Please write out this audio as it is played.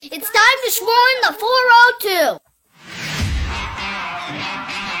It's time to swarm the 402.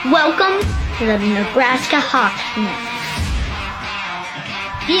 Welcome to the Nebraska Hawks Nest.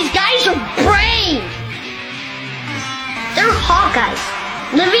 These guys are brave. They're Hawkeyes,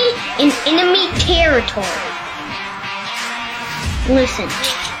 living in enemy territory. Listen,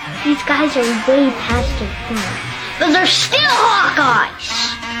 these guys are way past their prime, but they're still Hawkeyes.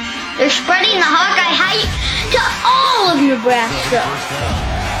 They're spreading the Hawkeye hype to all of Nebraska.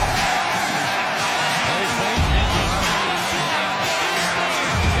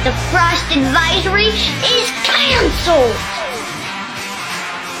 The frost advisory is canceled.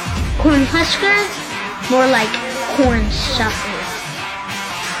 Cornhusker? More like corn sucker.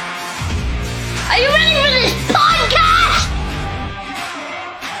 Are you ready for this podcast?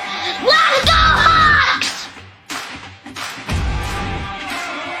 Let's go Hawks!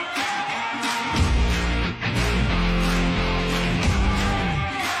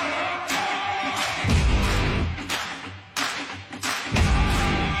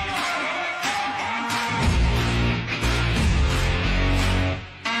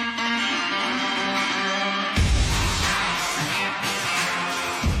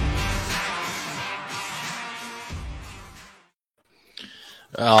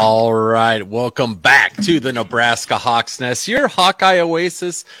 All right, welcome back to the Nebraska Hawks Nest, your Hawkeye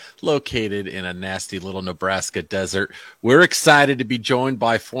oasis located in a nasty little Nebraska desert. We're excited to be joined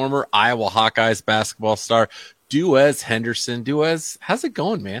by former Iowa Hawkeyes basketball star Duez Henderson. Duez, how's it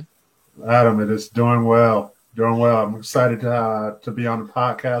going, man? Adam, it is doing well. I'm excited to be on the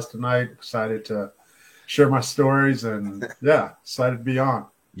podcast tonight. Excited to share my stories and excited to be on.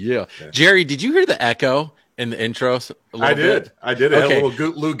 Yeah. Jerry, did you hear the echo in the intro? I did. It okay. had a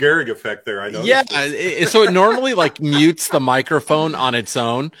little Lou Gehrig effect there. I know. Yeah. So it normally mutes the microphone on its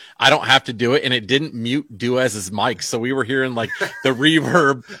own. I don't have to do it. And it didn't mute Duez's mic. So we were hearing the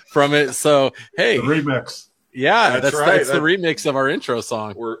reverb from it. So, hey. The remix. Yeah. That's right. That's the remix of our intro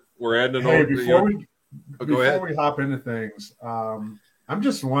song. We're adding an before we hop into things, I'm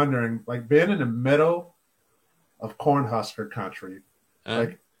just wondering, being in the middle of Cornhusker country,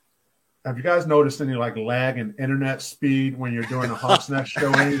 have you guys noticed any lag in internet speed when you're doing a Hawks Nest show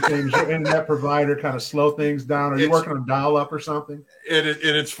or anything? Is your internet provider kind of slow things down? Are you working on dial-up or something? And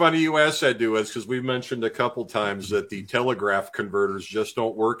it's funny you asked that, Duez, because we've mentioned a couple times that the telegraph converters just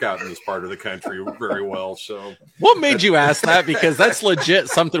don't work out in this part of the country very well. So, what made you ask that? Because that's legit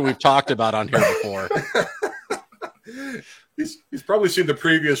something we've talked about on here before. He's probably seen the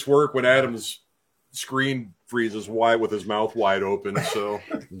previous work when Adam's screen freezes wide with his mouth wide open. So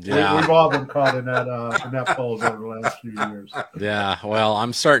yeah, we've all been caught in that polls over the last few years. Yeah, well,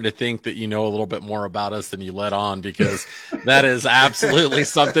 I'm starting to think that you know a little bit more about us than you let on, because that is absolutely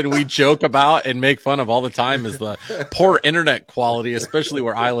something we joke about and make fun of all the time, is the poor internet quality, especially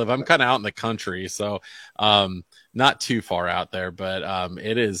where I live. I'm kind of out in the country, so not too far out there, but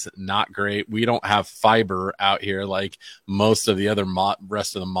it is not great. We don't have fiber out here like most of the other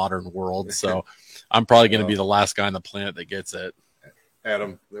rest of the modern world, so I'm probably going to be the last guy on the planet that gets it.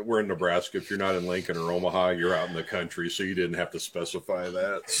 Adam, we're in Nebraska. If you're not in Lincoln or Omaha, you're out in the country, so you didn't have to specify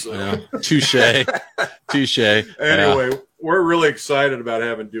that. So. Yeah. Touche. Anyway, we're really excited about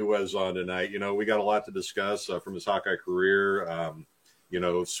having Duez on tonight. You know, we got a lot to discuss from his Hawkeye career,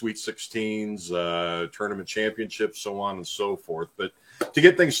 Sweet 16s, tournament championships, so on and so forth. But to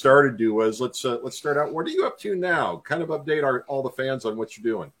get things started, Duez, let's start out. What are you up to now? Kind of update all the fans on what you're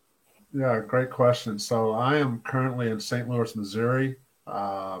doing. Yeah, great question. So I am currently in St. Louis, Missouri,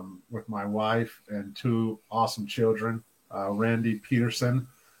 with my wife and two awesome children. Randy Peterson,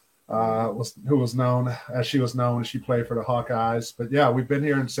 who was known as she played for the Hawkeyes. But yeah, we've been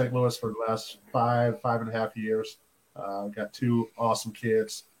here in St. Louis for the last five and a half years. Got two awesome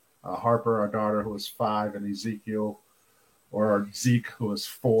kids, Harper, our daughter, who is 5, and Zeke, who is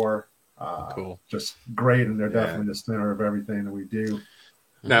 4. Cool. Just great, and they're definitely the center of everything that we do.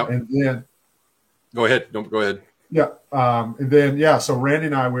 Now, and then go ahead. Go ahead. Yeah. So Randy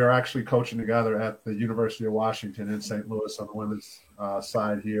and I, we are actually coaching together at the University of Washington in St. Louis on the women's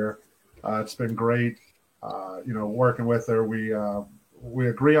side here. It's been great, working with her. We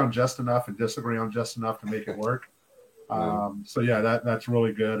agree on just enough and disagree on just enough to make it work. That's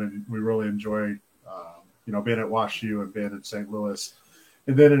really good. And we really enjoy, being at WashU and being in St. Louis.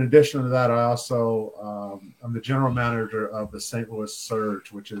 And then in addition to that, I also I'm the general manager of the St. Louis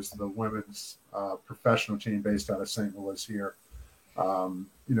Surge, which is the women's professional team based out of St. Louis here.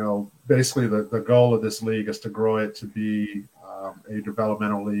 Basically the goal of this league is to grow it to be a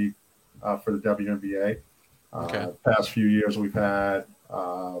developmental league for the WNBA. Okay. Past few years, we've had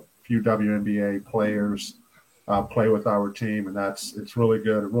a few WNBA players play with our team, and it's really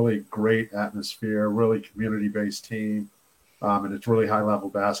good. A really great atmosphere, really community-based team, and it's really high-level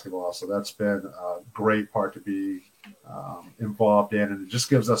basketball. So that's been a great part to be involved in, and it just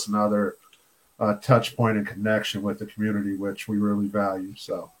gives us another touch point and connection with the community, which we really value.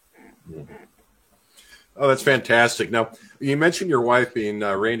 So. Oh, that's fantastic. Now, you mentioned your wife being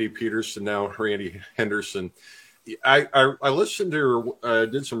Randy Peterson, now Randy Henderson. I listened to her,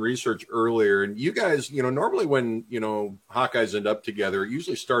 did some research earlier, and you guys, normally when, Hawkeyes end up together, it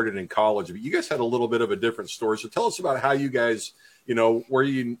usually started in college, but you guys had a little bit of a different story. So tell us about how you guys, where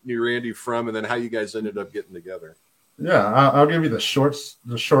you knew Randy from, and then how you guys ended up getting together. Yeah, I'll give you the short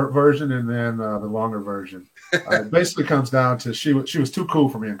version and then the longer version. It basically comes down to she was too cool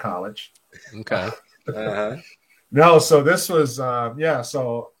for me in college. Okay. No, so this was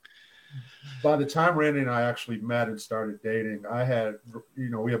so by the time Randy and I actually met and started dating, I had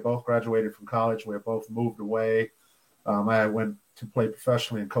we had both graduated from college. We had both moved away. I went to play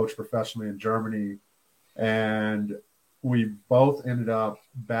professionally and coach professionally in Germany, and we both ended up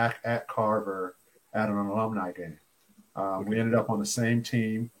back at Carver at an alumni game. We ended up on the same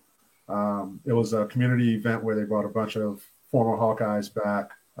team. It was a community event where they brought a bunch of former Hawkeyes back.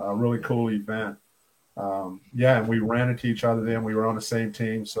 A really cool event. And we ran into each other then. We were on the same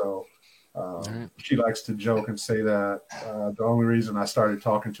team. So she likes to joke and say that the only reason I started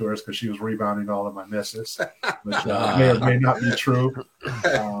talking to her is because she was rebounding all of my misses, which may or may not be true.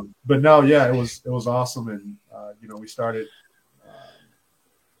 But no, it was awesome. And, we started,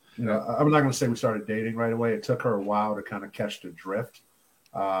 I'm not going to say we started dating right away. It took her a while to kind of catch the drift.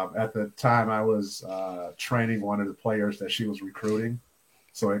 At the time I was training one of the players that she was recruiting.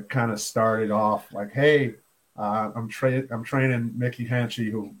 So it kind of started off like, hey, I'm training Mickey Hanchy,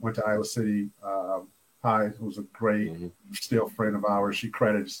 who went to Iowa City High, who's a great still friend of ours. She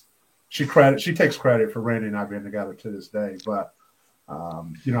takes credit for Randy and I being together to this day. But I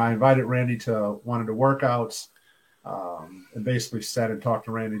invited Randy to one of the workouts and basically sat and talked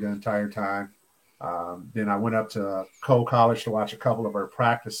to Randy the entire time. Then I went up to Cole College to watch a couple of her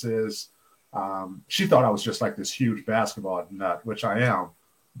practices. She thought I was just like this huge basketball nut, which I am.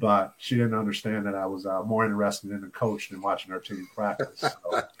 But she didn't understand that I was more interested in the coach than watching our team practice. So,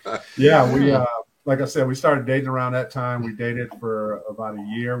 we like I said, we started dating around that time. We dated for about a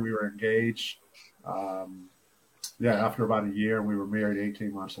year. We were engaged. After about a year, we were married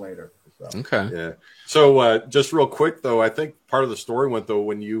 18 months later. So. Okay. Yeah. So just real quick, though, I think part of the story went, though,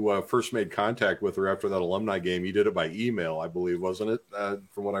 when you first made contact with her after that alumni game, you did it by email, I believe, wasn't it,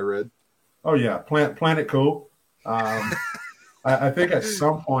 from what I read? Oh, yeah. Planet Cool. I think at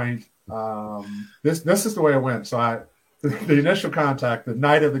some point, this is the way it went. So the initial contact, the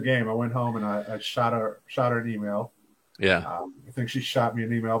night of the game, I went home and I shot her an email. Yeah. I think she shot me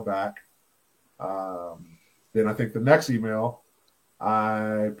an email back. Then I think the next email,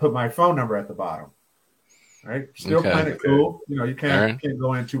 I put my phone number at the bottom. Right? Still Planet Cool. You can't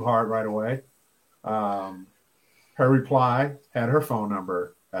go in too hard right away. Her reply had her phone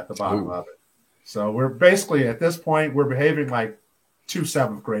number at the bottom of it. So we're basically at this point we're behaving like two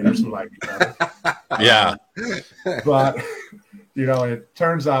seventh graders who like each other. Yeah. But it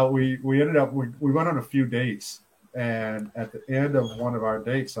turns out we ended up we went on a few dates, and at the end of one of our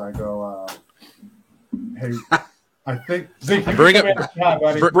dates, I go, "Hey, I think Zeke, bring him in. It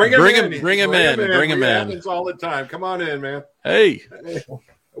happens all the time. Come on in, man. Hey.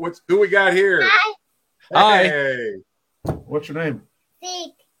 Who we got here? Hi. Hey. What's your name?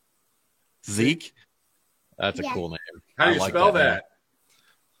 Zeke. Zeke? That's a cool name. How do you spell that?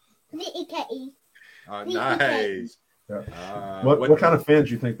 Z-E-K-E. Nice. Yeah. What kind of fans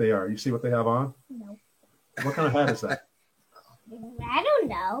do you think they are? You see what they have on? No. What kind of hat is that? I don't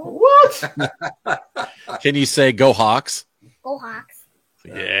know. What? Can you say go Hawks? Go Hawks.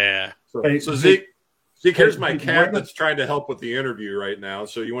 Yeah. So Zeke, here's my cat that's trying to help with the interview right now.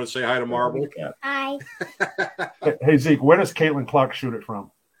 So you want to say hi to Marble? Hi. Hey, Zeke, where does Caitlin Clark shoot it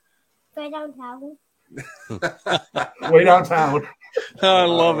from? Way downtown. Way downtown. I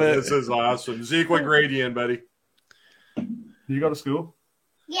love it. This is awesome. Zeke, what grade are you in, buddy? Do you go to school?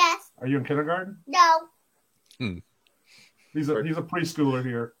 Yes. Are you in kindergarten? No. He's a preschooler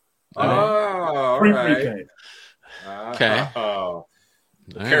here. All Pre-K. Okay.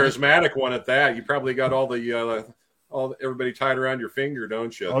 Charismatic one at that. You probably got all everybody tied around your finger,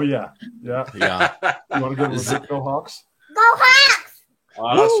 don't you? Oh yeah. You want to go to the Go Hawks? Go Hawks!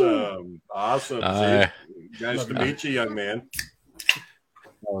 Awesome. Nice to meet you, young man.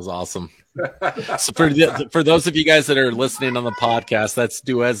 That was awesome. So for those of you guys that are listening on the podcast, that's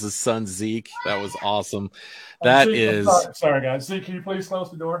Duez's son Zeke. That was awesome. That Zeke, is sorry guys. Zeke, can you please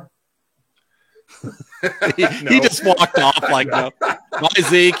close the door? he just walked off like, no. Bye,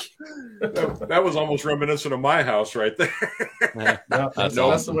 Zeke. That was almost reminiscent of my house right there. Yeah, that's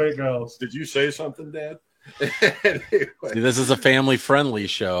awesome. the way it goes. Did you say something, Dad? See, this is a family-friendly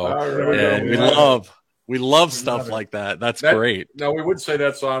show, and we love stuff like that. That's great. No, we would say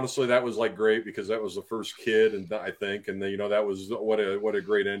that's honestly that was like great because that was the first kid, and I think, and then, that was what a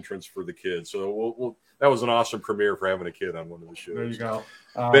great entrance for the kids. So that was an awesome premiere for having a kid on one of the shows. There you go.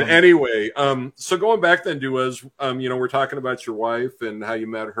 But anyway, so going back then, Duez, we're talking about your wife and how you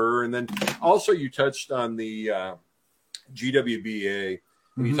met her, and then also you touched on the GWBA.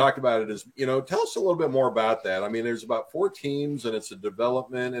 And you talked about it as, tell us a little bit more about that. I mean, there's about 4 teams and it's a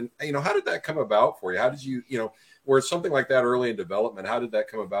development. And, how did that come about for you? How did you, where it's something like that early in development, how did that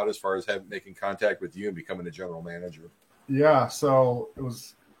come about as far as making contact with you and becoming a general manager? Yeah, so it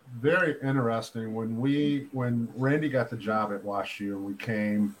was very interesting when Randy got the job at WashU and we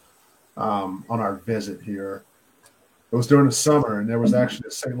came on our visit here. It was during the summer and there was actually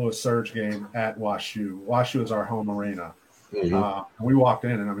a St. Louis Surge game at WashU. WashU is our home arena. And we walked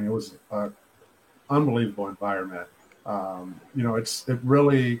in, and I mean, it was an unbelievable environment.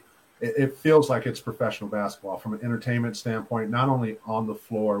 It feels like it's professional basketball from an entertainment standpoint, not only on the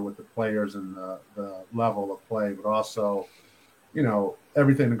floor with the players and the level of play, but also,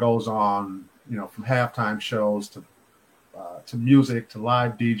 everything that goes on, from halftime shows to music to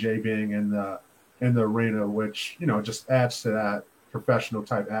live DJ being in the arena, which just adds to that professional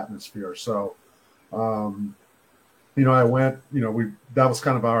type atmosphere. So. I went, that was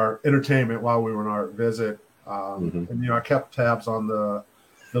kind of our entertainment while we were on our visit. And, I kept tabs on the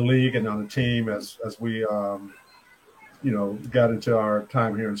league and on the team as we, got into our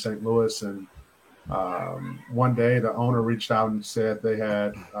time here in St. Louis. And one day the owner reached out and said they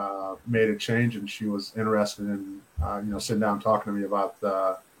had made a change and she was interested in, sitting down and talking to me about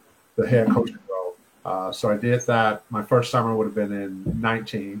the head coaching role. So I did that. My first summer would have been in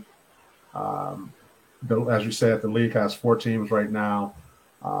 19. As you said, the league has 4 teams right now.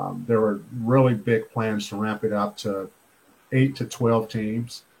 There were really big plans to ramp it up to 8 to 12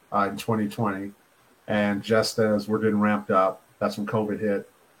 teams in 2020. And just as we're getting ramped up, that's when COVID hit,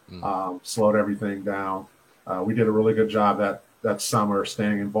 slowed everything down. We did a really good job that summer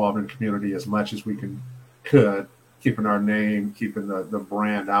staying involved in the community as much as we could, keeping our name, keeping the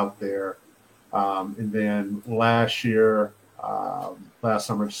brand out there. And then last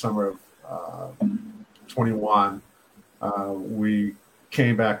summer of 21, we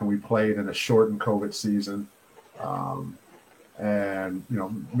came back and we played in a shortened COVID season, and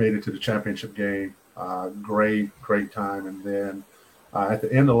made it to the championship game. Great time. And then at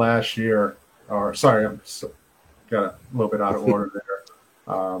the end of last year, got a little bit out of order there.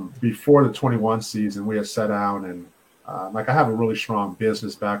 Before the 21 season, we had sat down and I have a really strong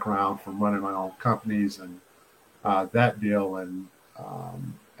business background from running my own companies and that deal. And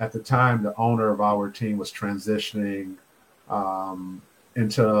at the time, the owner of our team was transitioning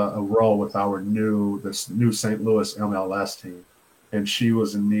into a role with this new St. Louis MLS team. And she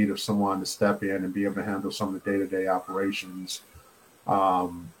was in need of someone to step in and be able to handle some of the day-to-day operations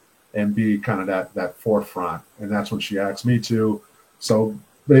and be kind of that forefront. And that's when she asked me to. So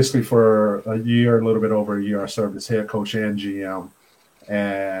basically for a little bit over a year, I served as head coach and GM.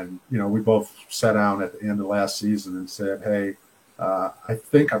 And, we both sat down at the end of last season and said, hey, I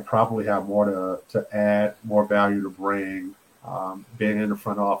think I probably have more to add, more value to bring, being in the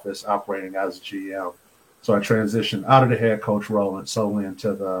front office, operating as a GM. So I transitioned out of the head coach role and solely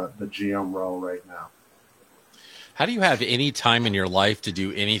into the GM role right now. How do you have any time in your life to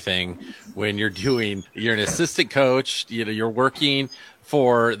do anything when you're an assistant coach, you're working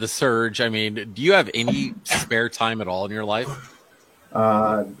for the Surge? I mean, do you have any spare time at all in your life?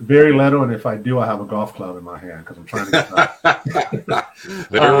 Very little, and if I do, I have a golf club in my hand because I'm trying to get done.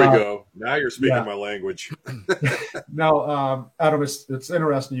 There we go. Now you're speaking my language. No, Adam, it's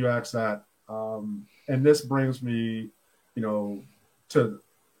interesting you asked that, and this brings me, to the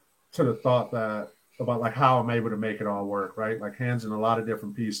thought about like how I'm able to make it all work, right? Like hands in a lot of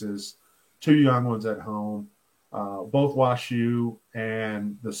different pieces, 2 young ones at home. Both WashU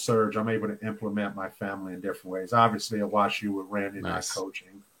and the Surge, I'm able to implement my family in different ways. Obviously, at WashU with Randy and I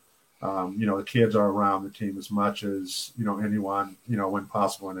coaching, the kids are around the team as much as anyone, when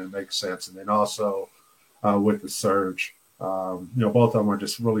possible, and it makes sense. And then also with the Surge, both of them are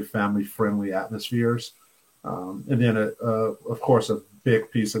just really family-friendly atmospheres. And then, of course, a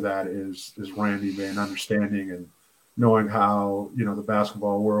big piece of that is Randy being understanding and knowing how the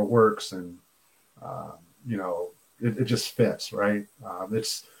basketball world works and. It just fits, right?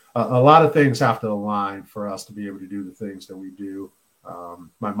 It's a lot of things have to align for us to be able to do the things that we do.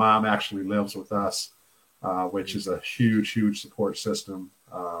 My mom actually lives with us, which is a huge support system.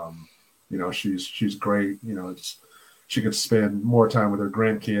 She's great. She gets to spend more time with her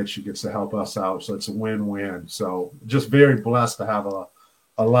grandkids. She gets to help us out. So it's a win-win. So just very blessed to have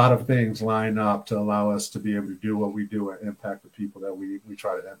a lot of things line up to allow us to be able to do what we do and impact the people that we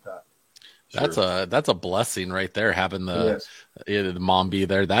try to impact. That's a blessing right there, having the mom be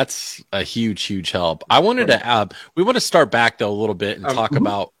there. That's a huge help. I wanted to we want to start back though a little bit and talk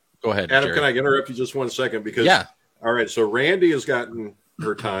about. Go ahead, Adam. Jerry. Can I interrupt you just 1 second? Because all right. So Randy has gotten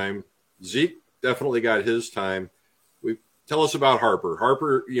her time. Zeke definitely got his time. Tell us about Harper.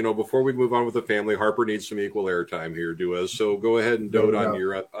 Harper, before we move on with the family, Harper needs some equal airtime here, Duez. So go ahead and dote on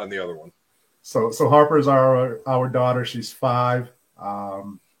the other one. So Harper's our daughter. She's 5.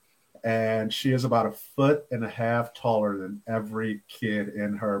 And she is about 1.5 feet taller than every kid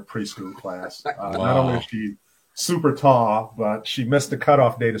in her preschool class. Wow. Not only is she super tall, but she missed the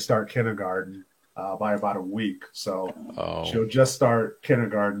cutoff day to start kindergarten by about a week. So she'll just start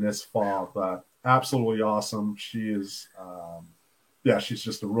kindergarten this fall. But absolutely awesome. She is, she's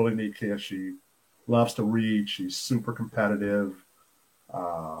just a really neat kid. She loves to read. She's super competitive.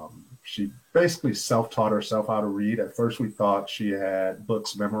 She basically self-taught herself how to read. At first, we thought she had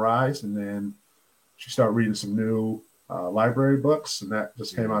books memorized, and then she started reading some new library books, and that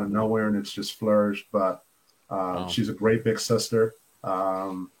just came out of nowhere, and it's just flourished. But she's a great big sister.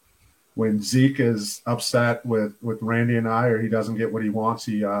 When Zeke is upset with Randy and I, or he doesn't get what he wants,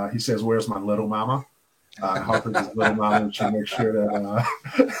 he says, "Where's my little mama?" Harper's his little mama, and she makes sure that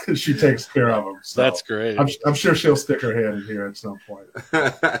she takes care of him. So that's great. I'm sure she'll stick her head in here at some point.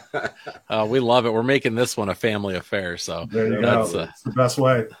 We love it. We're making this one a family affair. So there you go. It's the best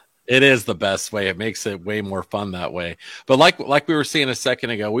way. It is the best way. It makes it way more fun that way. But like we were saying a second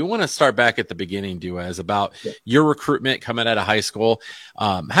ago, we want to start back at the beginning, Duez, about your recruitment coming out of high school,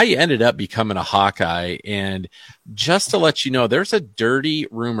 how you ended up becoming a Hawkeye. And just to let you know, there's a dirty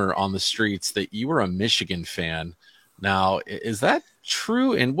rumor on the streets that you were a Michigan fan. Now, is that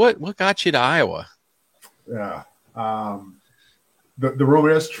true? And what got you to Iowa? Yeah. The rumor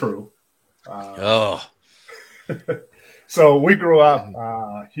is true. So we grew up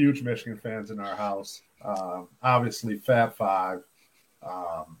huge Michigan fans in our house. Obviously, Fab Five.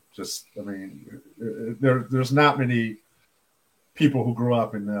 There's not many people who grew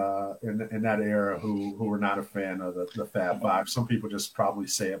up in that era who were not a fan of the Fab Five. Some people just probably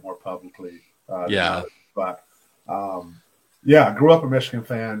say it more publicly. But grew up a Michigan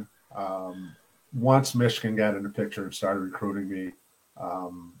fan. Once Michigan got in the picture and started recruiting me,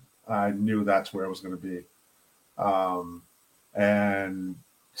 I knew that's where it was going to be. And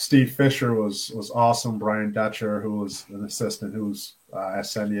Steve Fisher was awesome. Brian Dutcher, who was an assistant, who's at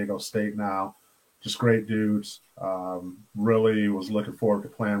San Diego State now, just great dudes. Really was looking forward to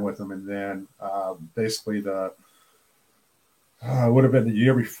playing with them. And then basically would have been the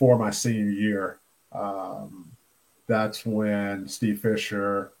year before my senior year. That's when Steve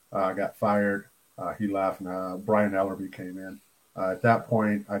Fisher got fired. He left, and Brian Ellerby came in. At that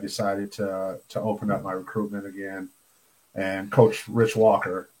point, I decided to open up my recruitment again. And Coach Rich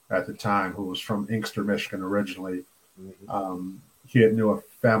Walker at the time, who was from Inkster, Michigan originally, he had knew a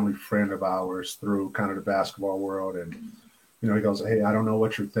family friend of ours through kind of the basketball world. And, he goes, "Hey, I don't know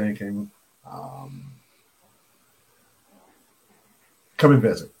what you're thinking. Come and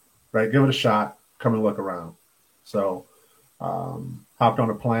visit, right? Give it a shot. Come and look around." So hopped on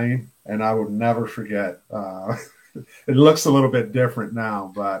a plane, and I will never forget. It looks a little bit different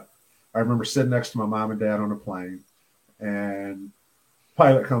now, but I remember sitting next to my mom and dad on a plane, and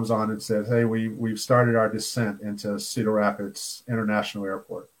pilot comes on and says, "Hey, we've started our descent into Cedar Rapids International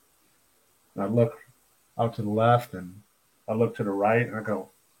Airport." And I look out to the left, and I look to the right, and I go,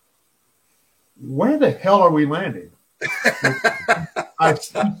 "Where the hell are we landing?" I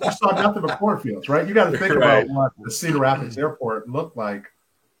saw nothing but cornfields, right? You got to think about what the Cedar Rapids Airport looked like,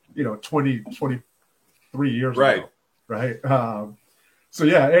 23 years ago, right?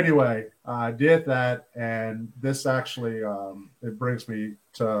 Anyway, I did that, and this actually it brings me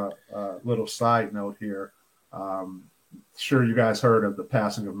to a little side note here. Sure, you guys heard of the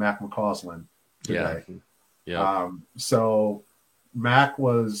passing of Mac McCausland today. Yeah. So Mac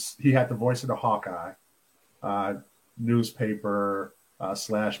he had the voice of the Hawkeye newspaper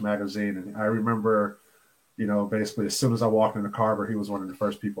 / magazine, and I remember, basically as soon as I walked in the Carver, he was one of the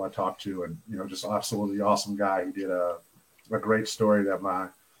first people I talked to, and just absolutely awesome guy. He did a great story that my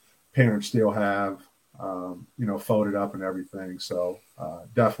parents still have, folded up and everything. So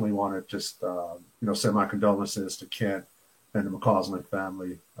definitely want to just, send my condolences to Kent and the McCausland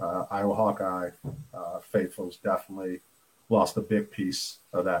family. Iowa Hawkeye faithfuls definitely lost a big piece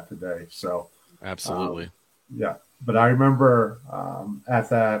of that today. So Absolutely. yeah. But I remember at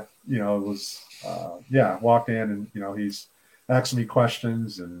that, it was, walked in and, he's asking me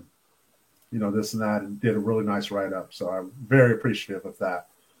questions and, this and that, and did a really nice write-up. So I'm very appreciative of that.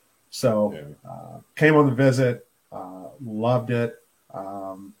 So came on the visit, loved it.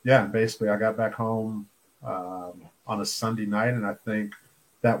 And basically I got back home on a Sunday night, and I think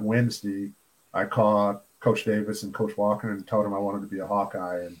that Wednesday I called Coach Davis and Coach Walker and told them I wanted to be a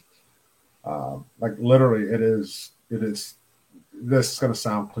Hawkeye. And literally it is, this is going to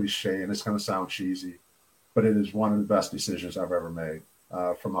sound cliche and it's going to sound cheesy, but it is one of the best decisions I've ever made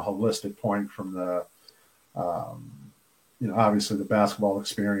from a holistic point, from the, obviously the basketball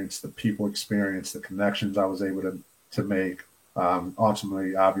experience, the people experience, the connections I was able to make.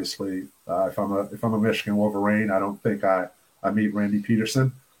 Ultimately, obviously, if I'm a Michigan Wolverine, I don't think I meet Randy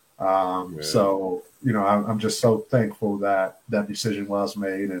Peterson. So, I'm just so thankful that decision was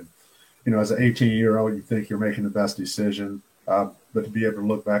made. And, as an 18-year-old, you think you're making the best decision. But to be able to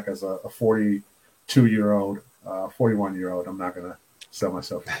look back as a 42-year-old, 41-year-old, I'm not going to sell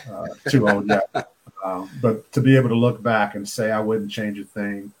myself too old yet. But to be able to look back and say I wouldn't change a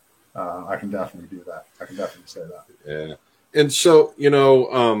thing, I can definitely do that. I can definitely say that. Yeah. And so,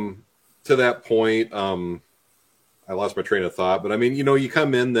 to that point, I lost my train of thought, but I mean, you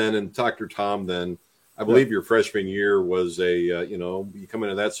come in then, and Dr. Tom then, I believe your freshman year was you come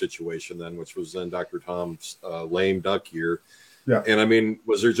into that situation then, which was then Dr. Tom's lame duck year. Yeah. And I mean,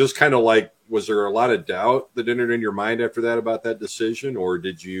 was there just kind of was there a lot of doubt that entered in your mind after that about that decision? Or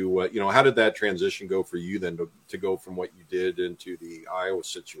did you, how did that transition go for you then to go from what you did into the Iowa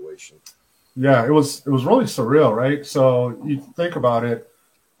situation? Yeah, it was really surreal, right? So you think about it,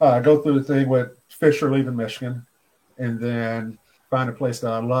 go through the thing with Fisher leaving Michigan and then find a place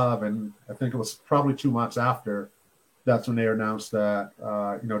that I love. And I think it was probably 2 months after, that's when they announced that,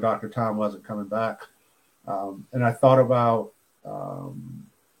 Dr. Tom wasn't coming back. And I thought about,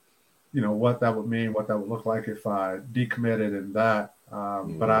 what that would mean, what that would look like if I decommitted and that.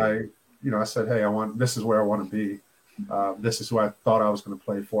 But I said, hey, this is where I want to be. This is who I thought I was going to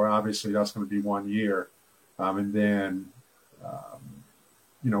play for. Obviously, that's going to be 1 year. And then,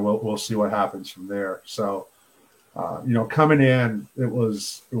 we'll see what happens from there. So, coming in, it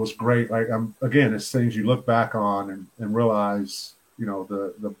was great. Again, it's things you look back on and realize,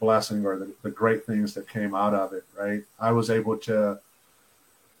 the blessing or the great things that came out of it, right? I was able to,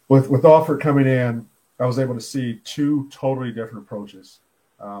 with Alford coming in, I was able to see two totally different approaches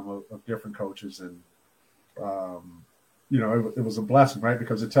of different coaches. And, it was a blessing, right?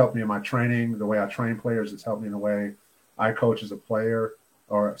 Because it's helped me in my training, the way I train players. It's helped me in the way I coach as a player,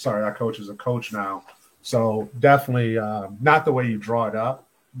 I coach as a coach now. So definitely not the way you draw it up,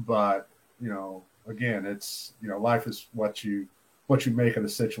 but, again, it's, life is what you make of the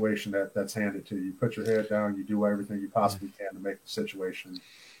situation that's handed to you. You put your head down, you do everything you possibly can to make the situation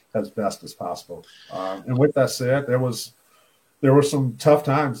as best as possible. And with that said, there were some tough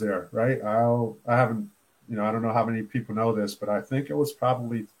times there, right? I haven't, I don't know how many people know this, but I think it was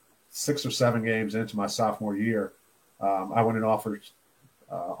probably 6 or 7 games into my sophomore year. I went in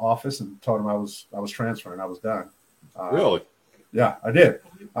office and told him I was transferring. I was done. Really? Yeah, I did.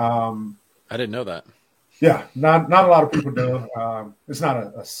 I didn't know that. Yeah, not a lot of people do. It's not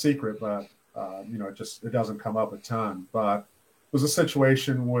a secret, but it doesn't come up a ton. But it was a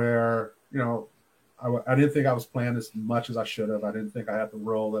situation where I didn't think I was playing as much as I should have. I didn't think I had the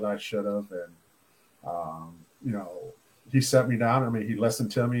role that I should have, and he set me down. I mean, he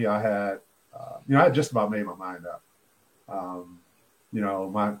listened to me. I had just about made my mind up.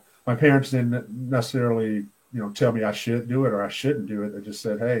 My parents didn't necessarily, tell me I should do it or I shouldn't do it. They just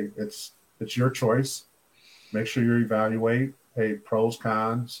said, hey, it's your choice. Make sure you evaluate, hey, pros,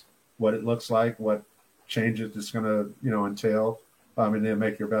 cons, what it looks like, what changes it's going to, entail, and then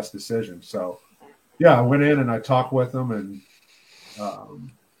make your best decision. So, yeah, I went in and I talked with him, and,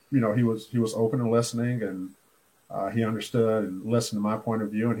 he was open to listening, and he understood and listened to my point of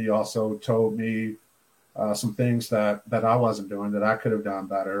view. And he also told me some things that I wasn't doing that I could have done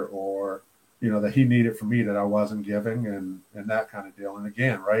better, or, that he needed from me that I wasn't giving, and that kind of deal. And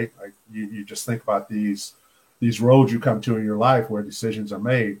again, right, like you just think about these roads you come to in your life where decisions are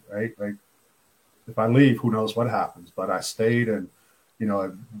made, right? Like if I leave, who knows what happens, but I stayed and, I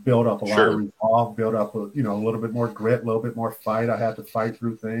built up a lot of resolve, built up, a little bit more grit, a little bit more fight. I had to fight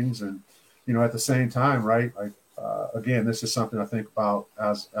through things. And, at the same time, right, like, again, this is something I think about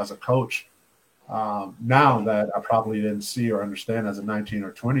as a coach now that I probably didn't see or understand as a 19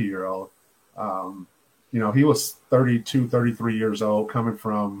 or 20-year-old. He was 32, 33 years old, coming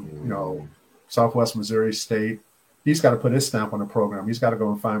from, Southwest Missouri State, he's got to put his stamp on the program. He's got to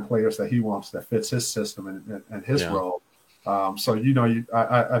go and find players that he wants that fits his system and his role. So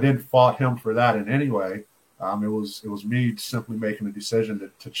I didn't fault him for that in any way. It was me simply making a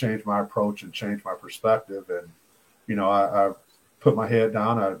decision to change my approach and change my perspective. And I put my head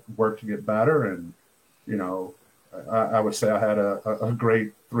down. I worked to get better, and I would say I had a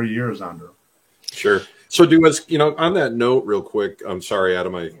great 3 years under him. Sure. So Duez, on that note, real quick, I'm sorry,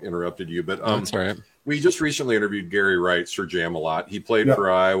 Adam, I interrupted you, but that's all right. We just recently interviewed Gary Wright, Sir Jam-a-Lot. He played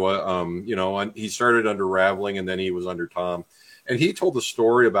for Iowa. He started under Raveling, and then he was under Tom. And he told a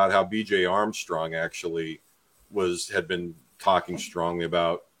story about how B.J. Armstrong actually had been talking strongly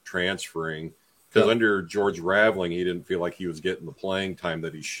about transferring, because under George Raveling, he didn't feel like he was getting the playing time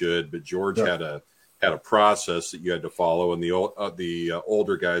that he should. But George had a process that you had to follow, and the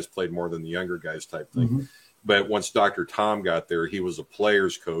older guys played more than the younger guys type thing. Mm-hmm. But once Dr. Tom got there, he was a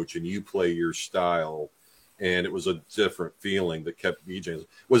player's coach, and you play your style, and it was a different feeling that kept BJ.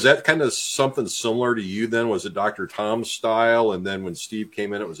 Was that kind of something similar to you then? Was it Dr. Tom's style, and then when Steve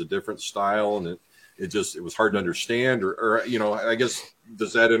came in, it was a different style, and it was hard to understand? Or I guess,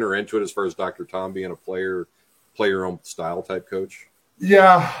 does that enter into it as far as Dr. Tom being a player-owned style type coach?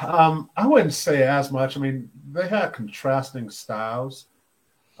 Yeah, I wouldn't say as much. I mean, they had contrasting styles,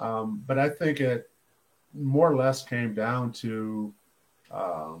 but I think it more or less came down to,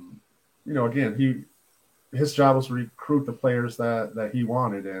 again, his job was to recruit the players that he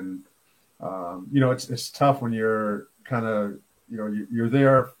wanted. And, it's tough when you're kind of, you're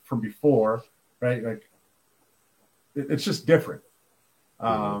there from before, right? Like it's just different.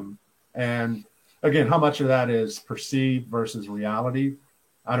 And again, how much of that is perceived versus reality,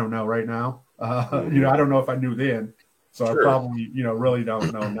 I don't know right now. I don't know if I knew then. So sure. I probably, really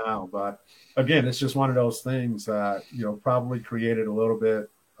don't know now. But again, it's just one of those things that, probably created a little bit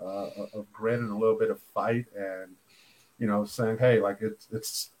of grit and a little bit of fight, and, saying, hey, like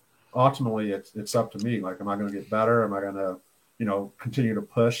it's ultimately it's up to me. Like, am I going to get better? Am I going to, continue to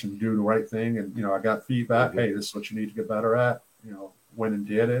push and do the right thing? And, I got feedback. Mm-hmm. Hey, this is what you need to get better at, went and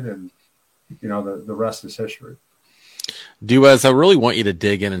did it. And, the rest is history. Duez, I really want you to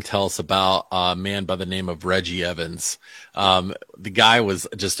dig in and tell us about a man by the name of Reggie Evans. The guy was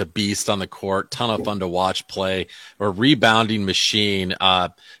just a beast on the court, ton of fun to watch play, a rebounding machine,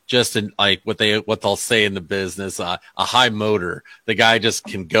 just in like what they'll say in the business, a high motor. The guy just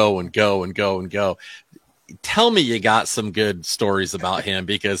can go and go and go and go. Tell me you got some good stories about him,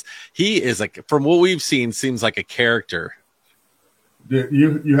 because he is from what we've seen, seems like a character. Dude,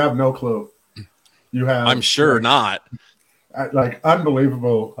 you have no clue. You have, I'm sure not. Like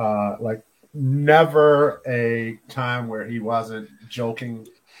unbelievable. Like never a time where he wasn't joking.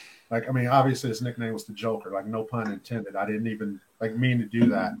 Like, I mean, obviously his nickname was the Joker, like no pun intended. I didn't even mean to do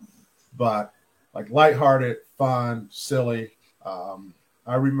that, but like lighthearted, fun, silly.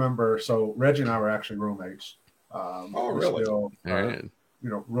 I remember, so Reggie and I were actually roommates. Really? Still,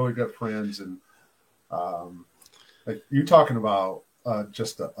 really good friends. And like you talking about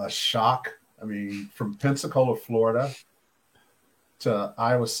just a shock. I mean, from Pensacola, Florida to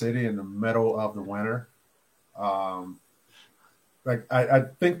Iowa City in the middle of the winter. I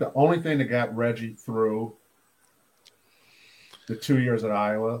think the only thing that got Reggie through the 2 years at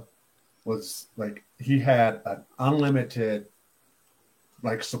Iowa was like he had an unlimited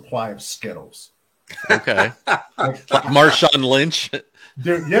supply of Skittles. Okay. Like Marshawn Lynch.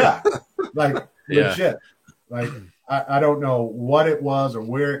 Dude, yeah. Legit. Like I don't know what it was or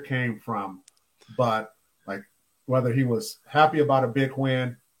where it came from, but like whether he was happy about a big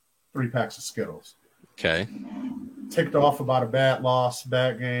win, 3 packs of Skittles. Okay. Ticked off about a bad loss,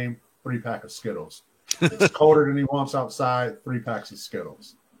 bad game, 3 pack of Skittles. It's colder than he wants outside, 3 packs of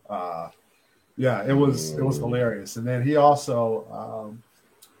Skittles. It was hilarious. And then he also,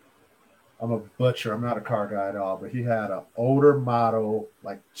 I'm a butcher. I'm not a car guy at all, but he had an older model,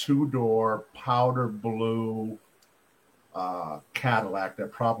 like 2-door powder blue Cadillac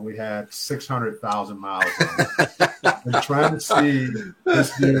that probably had 600,000 miles on it. And trying to see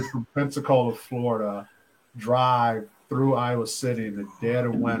this dude from Pensacola, Florida, drive through Iowa City in the dead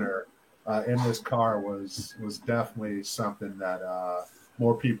of winter in this car was definitely something that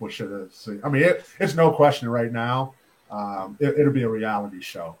more people should have seen. I mean, it's no question right now. It'll be a reality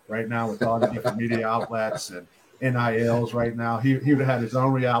show right now with all the different media outlets and NILs right now. He would have had his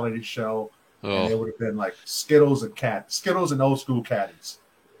own reality show. And it would have been like Skittles and old school caddies.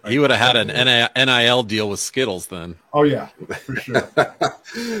 He would have had an NIL deal with Skittles then. Oh, yeah, for sure.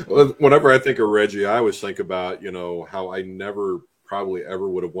 Whenever I think of Reggie, I always think about, how I never probably ever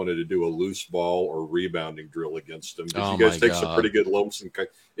would have wanted to do a loose ball or rebounding drill against him. Because you guys take some pretty good lumps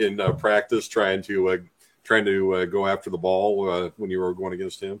in practice trying to trying to go after the ball when you were going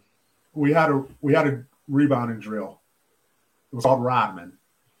against him? We had a rebounding drill. It was called Rodman.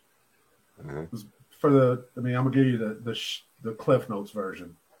 Uh-huh. It was I'm gonna give you the Cliff Notes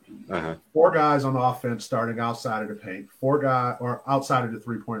version. Uh-huh. 4 guys on offense starting outside of the paint, 4 guys or outside of the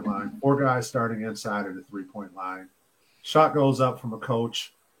 3-point line, 4 guys starting inside of the 3-point line. Shot goes up from a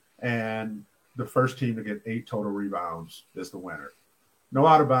coach, and the first team to get 8 total rebounds is the winner. No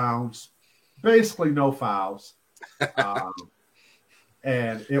out of bounds, basically no fouls.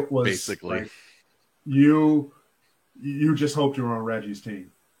 And it was basically like you just hoped you were on Reggie's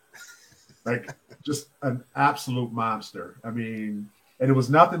team. Like, just an absolute monster. I mean, and it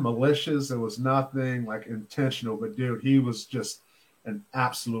was nothing malicious. It was nothing like intentional, but dude, he was just an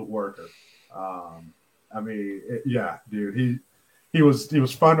absolute worker. Dude, he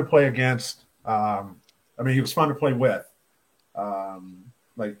was fun to play against. He was fun to play with.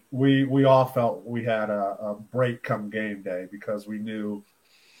 Like we all felt we had a break come game day because we knew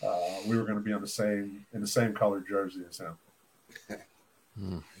we were going to be in the same colored jersey as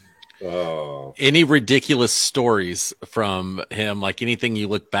him. Oh. Any ridiculous stories from him? Like anything you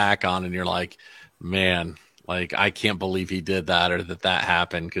look back on and you're like, man, like I can't believe he did that or that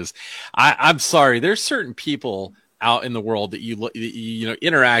happened. Because I'm sorry, there's certain people out in the world that you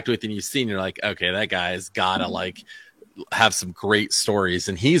interact with and you see and you're like, okay, that guy's gotta like have some great stories,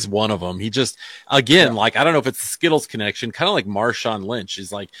 and he's one of them. He just, again, like, I don't know if it's the Skittles connection, kind of like Marshawn Lynch is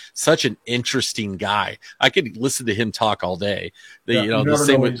like such an interesting guy. I could listen to him talk all day. The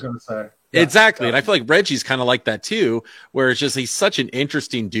same what with he's gonna say. exactly. And I feel like Reggie's kind of like that too, where it's just, he's such an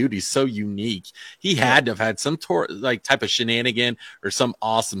interesting dude. He's so unique. He had to have had some type of shenanigan or some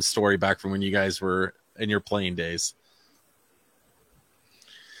awesome story back from when you guys were in your playing days.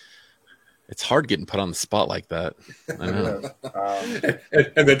 It's hard getting put on the spot like that. I know.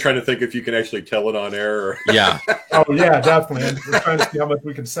 And then trying to think if you can actually tell it on air. Or... Yeah. Oh, yeah, definitely. And we're trying to see how much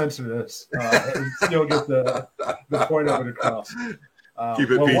we can censor this and still get the point of it across.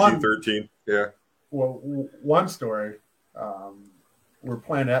 Keep it PG-13. Yeah. Well, one story, we're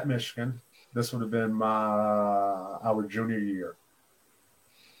playing at Michigan. This would have been our junior year.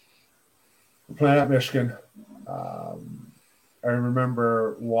 We're playing at Michigan. I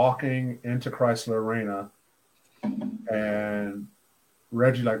remember walking into Chrysler Arena and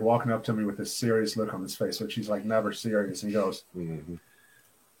Reggie like walking up to me with this serious look on his face, which he's like never serious. And he goes,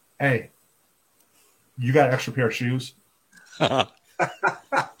 "Hey, you got an extra pair of shoes?" I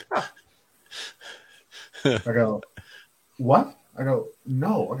go, "What?" I go,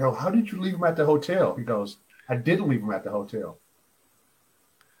 "No." I go, "How did you leave them at the hotel?" He goes, "I didn't leave them at the hotel."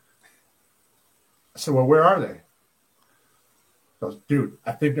 I said, "Well, where are they?" He goes, "Dude,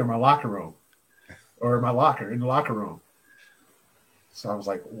 I think they're in my locker room or in the locker room." So I was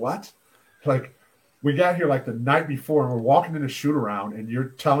like, "What?" Like, we got here like the night before and we're walking in a shoot around and you're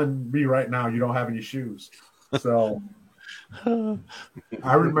telling me right now you don't have any shoes. So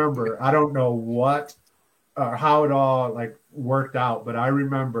I remember, I don't know what or how it all like worked out, but I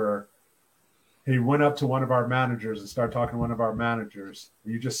remember he went up to one of our managers and started talking to one of our managers.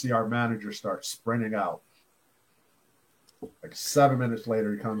 You just see our manager start sprinting out. Like 7 minutes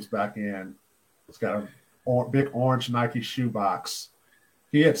later, he comes back in. He's got a big orange Nike shoebox.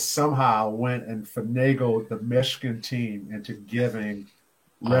 He had somehow went and finagled the Michigan team into giving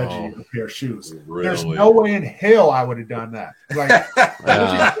Reggie a pair of shoes. Really? There's no way in hell I would have done that. Like,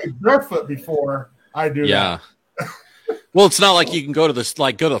 I was barefoot before I do that. Well, it's not like you can go to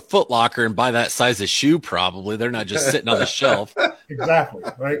the Foot Locker and buy that size of shoe. Probably they're not just sitting on the shelf. Exactly.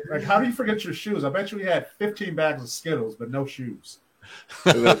 Right. Like, how do you forget your shoes? I bet you we had 15 bags of Skittles, but no shoes.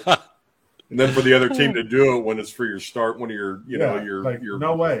 And then for the other team to do it when it's for your start, one of your, your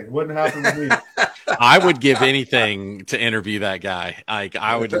no way, it wouldn't happen with me. I would give anything to interview that guy.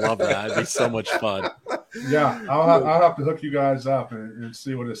 I would love that. It'd be so much fun. Yeah, I'll have to hook you guys up and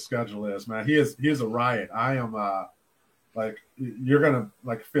see what his schedule is, man. He is a riot. I am like, you're gonna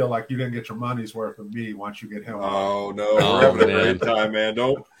like feel like you didn't get your money's worth of me once you get him. Oh no, we're having a great time, man.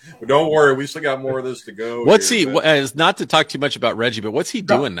 Don't worry, we still got more of this to go. What's he? Not to talk too much about Reggie, but what's he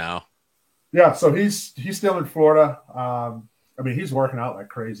doing now? Yeah, so he's still in Florida. I mean, he's working out like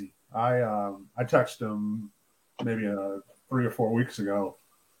crazy. I texted him maybe 3 or 4 weeks ago.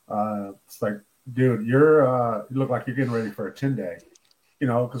 It's like, dude, you look like you're getting ready for a 10-day.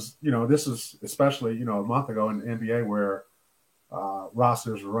 Because this is especially a month ago in the NBA where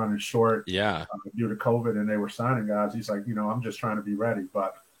rosters were running short, due to COVID, and they were signing guys. He's like, I'm just trying to be ready.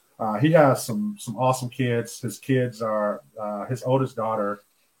 But he has some awesome kids. His kids are his oldest daughter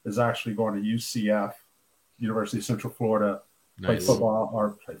is actually going to UCF, University of Central Florida, play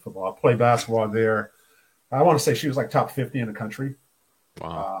basketball there. I want to say she was like top 50 in the country.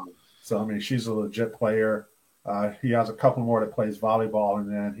 Wow. So, I mean, she's a legit player. He has a couple more that plays volleyball,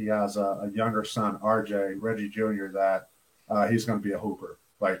 and then he has a younger son, RJ, Reggie Jr., that he's going to be a hooper,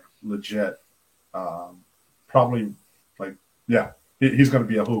 like legit. Probably, like, yeah, he's going to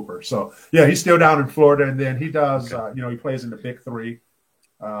be a hooper. So, yeah, he's still down in Florida, and then he does, he plays in the Big Three,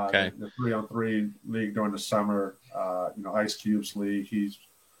 the 3-on-3 league during the summer, Ice Cube's league. He's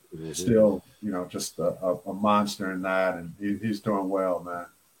still, just a monster in that, and he's doing well, man.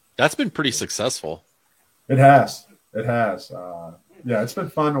 That's been pretty successful. It has. Yeah, it's been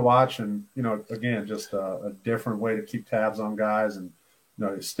fun to watch, and again, just a different way to keep tabs on guys, and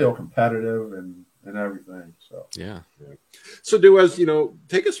it's still competitive and everything. So yeah. So Duez,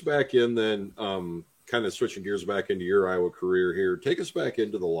 take us back in then. Kind of switching gears back into your Iowa career here. Take us back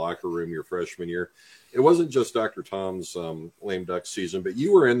into the locker room your freshman year. It wasn't just Dr. Tom's lame duck season, but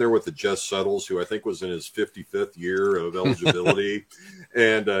you were in there with the Jess Settles, who I think was in his 55th year of eligibility,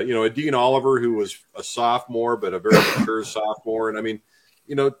 and a Dean Oliver, who was a sophomore but a very mature sophomore. And I mean,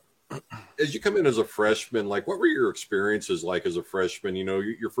 as you come in as a freshman, like what were your experiences like as a freshman?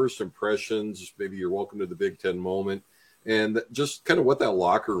 Your first impressions, maybe your welcome to the Big Ten moment. And just kind of what that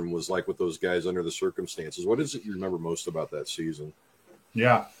locker room was like with those guys under the circumstances. What is it you remember most about that season?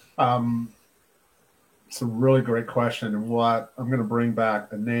 Yeah, it's a really great question. And what I'm going to bring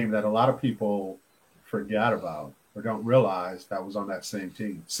back a name that a lot of people forget about or don't realize that was on that same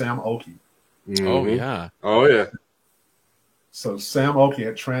team, Sam Oakey. Mm-hmm. Oh, yeah. Oh, yeah. So Sam Oakey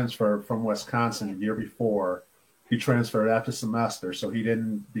had transferred from Wisconsin the year before. He transferred after semester, so he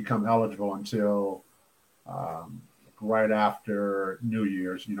didn't become eligible until right after New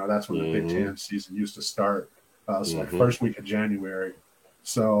Year's. That's when the Big Ten season used to start. Like first week of January.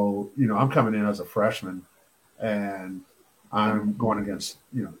 So, I'm coming in as a freshman, and I'm going against,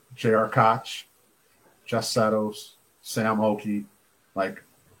 J.R. Koch, Jess Settles, Sam Oakey. Like,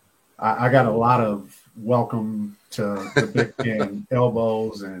 I got a lot of welcome to the Big Ten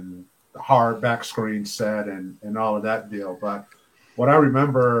elbows and hard back screen set and all of that deal. But what I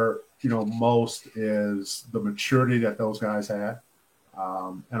remember most is the maturity that those guys had.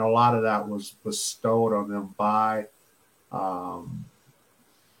 And a lot of that was bestowed on them by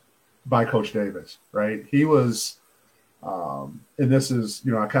Coach Davis, right? He was, and this is,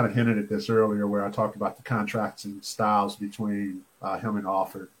 I kind of hinted at this earlier where I talked about the contracts and styles between him and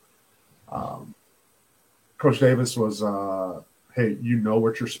Alford. Coach Davis was, hey, you know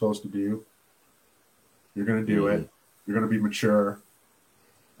what you're supposed to do. You're going to do it. You're going to be mature.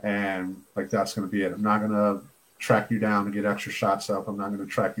 And like, that's going to be it. I'm not going to track you down to get extra shots up. I'm not going to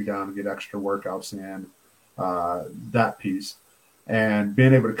track you down to get extra workouts in, that piece. And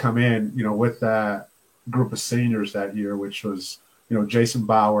being able to come in, with that group of seniors that year, which was, Jason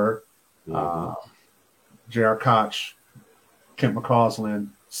Bauer, J.R. Koch, Kent McCausland,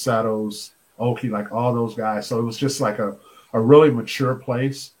 Settles, Oakey, like all those guys. So it was just like a really mature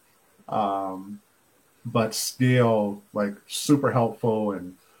place, but still like super helpful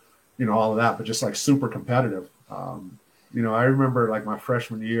and, all of that, but just like super competitive. I remember like my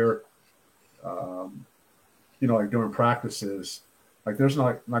freshman year, like during practices, like there's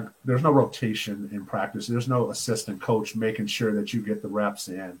no rotation in practice. There's no assistant coach making sure that you get the reps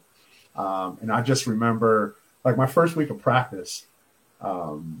in. And I just remember like my first week of practice,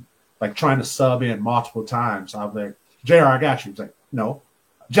 like trying to sub in multiple times. I was like, JR, I got you. He's like, no.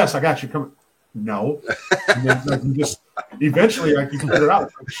 Jess, I got you. Come. No. And then like, you just eventually like you figure it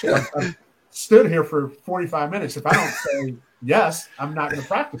out. Like, shit, I stood here for 45 minutes. If I don't say yes, I'm not going to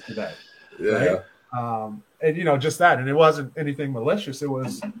practice today. Yeah. Right? And just that. And it wasn't anything malicious. It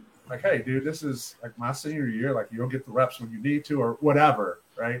was like, hey, dude, this is like my senior year. Like you'll get the reps when you need to or whatever.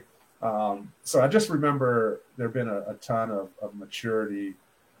 Right. So I just remember there been a ton of maturity,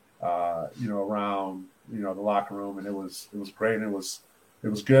 around, the locker room, and it was great. And it was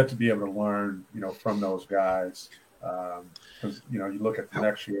good to be able to learn, from those guys. Because, you look at the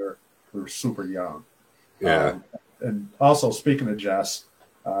next year, we were super young. Yeah. And also, speaking of Jess,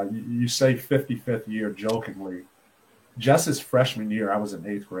 you say 55th year jokingly. Jess's freshman year, I was in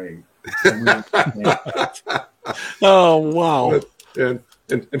 8th grade. Oh, wow. And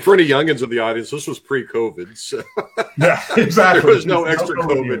for any youngins in the audience, this was pre-COVID. So yeah, exactly. There was no extra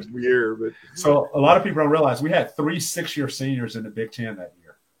COVID year. But so a lot of people don't realize we had 3 6-year seniors in the Big Ten that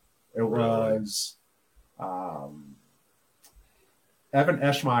year. It was Evan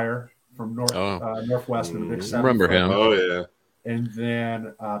Eschmeyer from Northwest in the Big Seven. Remember him. Oh, yeah. And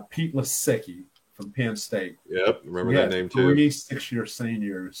then Pete Lasicki from Penn State. Yep, remember that name too. 3 6-year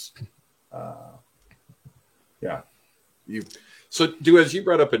seniors. Yeah. So, Duez, you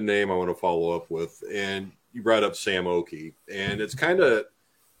brought up a name I want to follow up with, and you brought up Sam Okie, and it's kind of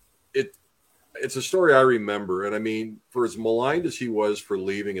it's a story I remember. And I mean, for as maligned as he was for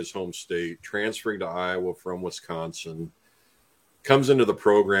leaving his home state, transferring to Iowa from Wisconsin, comes into the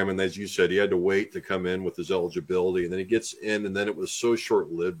program, and as you said, he had to wait to come in with his eligibility, and then he gets in, and then it was so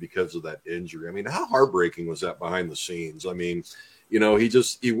short-lived because of that injury. I mean, how heartbreaking was that behind the scenes? I mean, you know,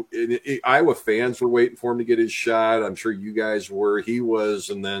 Iowa fans were waiting for him to get his shot. I'm sure you guys were. He was,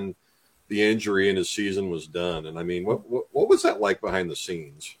 and then the injury and his season was done. And I mean, what was that like behind the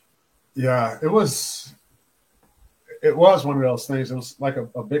scenes? Yeah, it was one of those things. It was like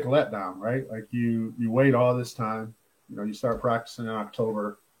a big letdown, right? Like you wait all this time, you know, you start practicing in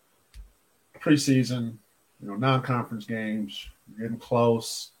October, preseason, you know, non-conference games, you're getting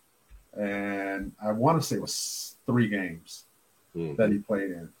close. And I want to say it was 3 games that he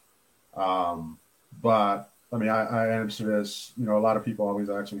played in. But I mean, I answer this, you know, a lot of people always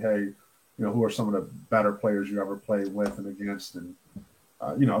ask me, hey, you know, who are some of the better players you ever played with and against? And,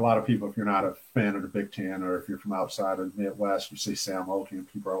 you know, a lot of people, if you're not a fan of the Big Ten or if you're from outside of the Midwest, you see Sam Okie and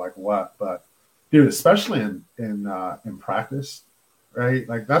people are like, what? But, dude, especially in practice, right?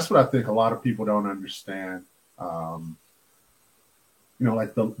 Like, that's what I think a lot of people don't understand. You know,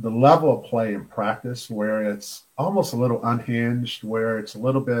 like the level of play in practice where it's almost a little unhinged, where it's a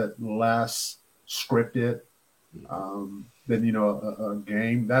little bit less scripted than, you know, a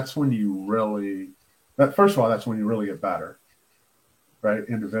game. That's when you really – first of all, that's when you really get better, right,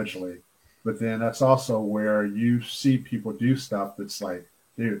 individually. But then that's also where you see people do stuff that's like,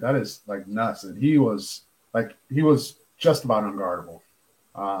 dude, that is like nuts. And he was just about unguardable.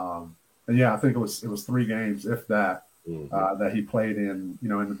 And yeah, I think it was 3 games, if that, that he played in, you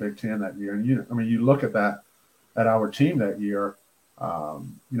know, in the Big Ten that year. And you look at that, at our team that year, you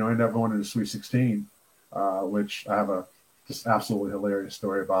know, ended up going into the Sweet 16, which I have a just absolutely hilarious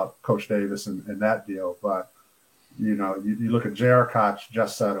story about Coach Davis and that deal. But, you know, you look at J.R. Koch,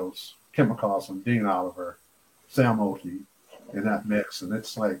 Jess Settles, Kim McCausland, Dean Oliver, Sam Okie in that mix. And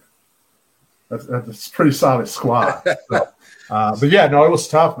it's like, that's a pretty solid squad. So, but yeah, no, it was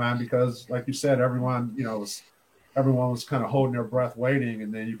tough, man, because like you said, everyone was kind of holding their breath waiting,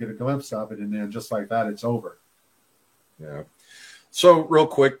 and then you get a glimpse of it, and then just like that, it's over. Yeah. So real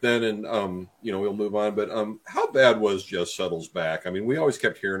quick then, and you know, we'll move on, but how bad was Jess Settles' back? I mean, we always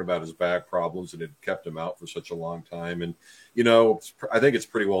kept hearing about his back problems, and it kept him out for such a long time. And, you know, I think it's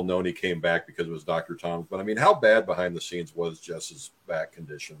pretty well known he came back because it was Dr. Tom's. But I mean, how bad behind the scenes was Jess's back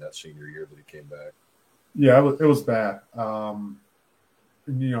condition that senior year that he came back? Yeah, it was bad.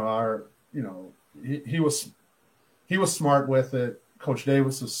 He was smart with it. Coach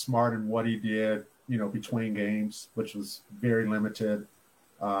Davis was smart in what he did, you know, between games, which was very limited.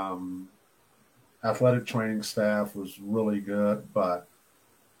 Athletic training staff was really good, but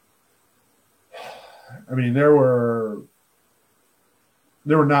I mean, there were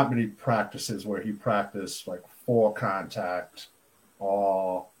not many practices where he practiced like full contact,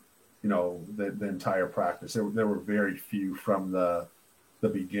 all, you know, the entire practice. There were very few from the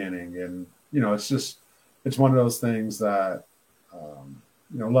beginning, and you know, it's one of those things that,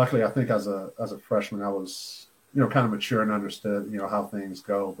 you know, luckily I think as a freshman I was, you know, kind of mature and understood, you know, how things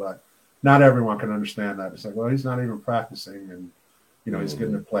go, but not everyone can understand that. It's like, well, he's not even practicing, and you know, he's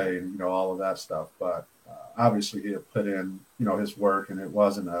getting to play, and you know, all of that stuff. But obviously he had put in, you know, his work, and it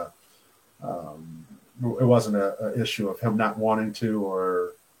wasn't a issue of him not wanting to,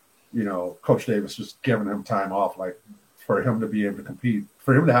 or you know, Coach Davis just giving him time off, like for him to be able to compete,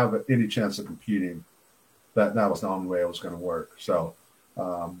 for him to have any chance of competing. That was the only way it was going to work. So,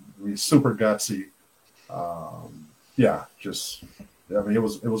 I mean, super gutsy.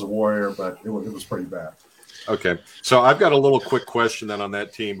 It was a warrior, but it was pretty bad. Okay. So I've got a little quick question then on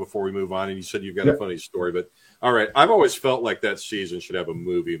that team before we move on. And you said you've got a funny story, but all right. I've always felt like that season should have a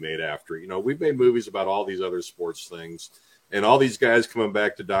movie made after it. You know, we've made movies about all these other sports things, and all these guys coming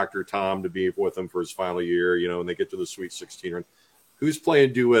back to Dr. Tom to be with him for his final year, you know, and they get to the Sweet 16 run. Who's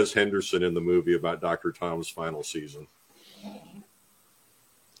playing Duez Henderson in the movie about Dr. Tom's final season?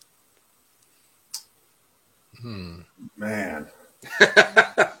 Man.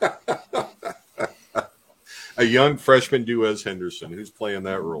 A young freshman Duez Henderson. Who's playing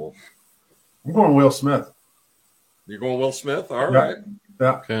that role? I'm going Will Smith. You're going Will Smith? All right.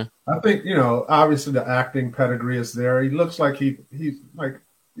 Yeah. Okay. I think, you know, obviously the acting pedigree is there. He looks like he's like,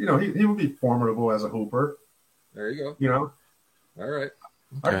 you know, he would be formidable as a hooper. There you go. You know? All right.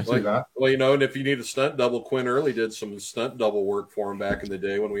 I can see that. Well, you know, and if you need a stunt double, Quinn Early did some stunt double work for him back in the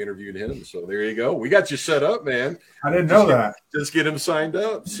day when we interviewed him. So there you go. We got you set up, man. I didn't know that. Just get him signed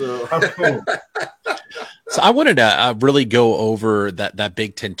up. So that's cool. So I wanted to really go over that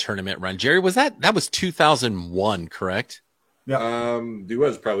Big Ten tournament run. Jerry, that was 2001, correct? Yeah.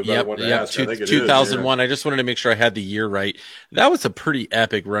 Duez probably better one to ask. I think it 2001. is, yeah. I just wanted to make sure I had the year right. That was a pretty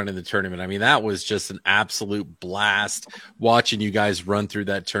epic run in the tournament. I mean, that was just an absolute blast watching you guys run through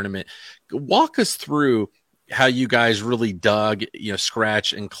that tournament. Walk us through how you guys really dug,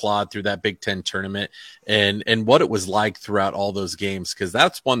 scratch and clawed through that Big Ten tournament and what it was like throughout all those games, because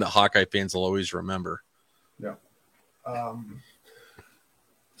that's one that Hawkeye fans will always remember. Yeah.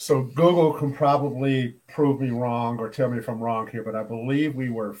 So Google can probably prove me wrong or tell me if I'm wrong here, but I believe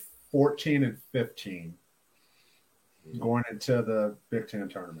we were 14 and 15 going into the Big Ten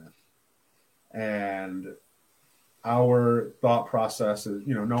tournament. And our thought process is,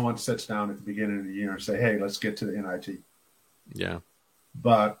 no one sits down at the beginning of the year and say, hey, let's get to the NIT. Yeah.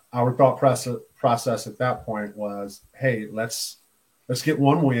 But our thought process at that point was, hey, let's get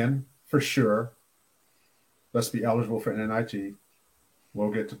one win for sure. Let's be eligible for an NIT. We'll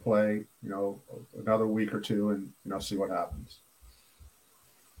get to play, another week or two and, see what happens.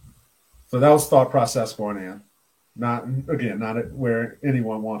 So that was thought process going in. Not where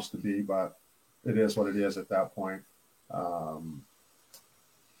anyone wants to be, but it is what it is at that point.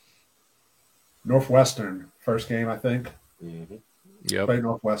 Northwestern, first game, I think. Mm-hmm. Yep. Played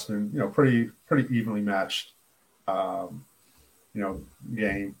Northwestern, pretty evenly matched,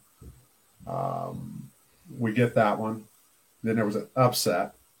 game. We get that one. Then there was an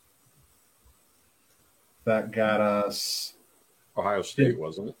upset that got us Ohio State,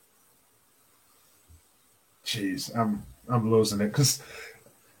 wasn't it? Jeez, I'm losing it because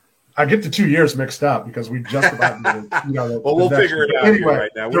I get the 2 years mixed up because we just about did, well, we'll figure it out anyway,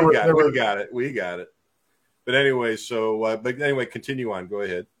 right now. We got it. But anyway, continue on. Go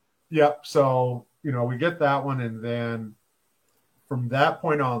ahead. Yep. So we get that one, and then from that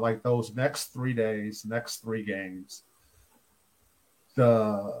point on, like those next 3 days, next 3 games.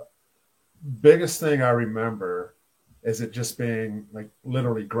 The biggest thing I remember is it just being like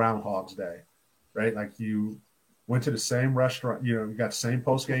literally Groundhog's Day, right? Like you went to the same restaurant, you got the same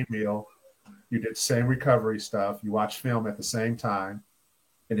post-game meal, you did the same recovery stuff, you watched film at the same time,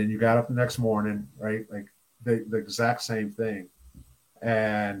 and then you got up the next morning, right? Like the exact same thing.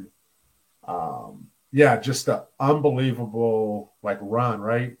 And just an unbelievable like run,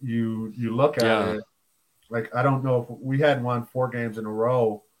 right? You look at it. Like, I don't know if we hadn't won 4 games in a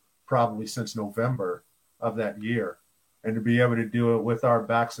row probably since November of that year. And to be able to do it with our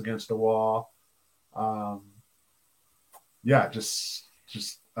backs against the wall, just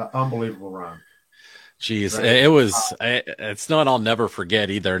an unbelievable run. Jeez, right? it's not I'll never forget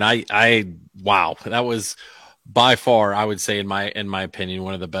either. And wow, that was by far, I would say in my opinion,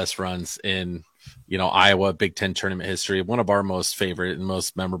 one of the best runs in Iowa Big Ten tournament history, one of our most favorite and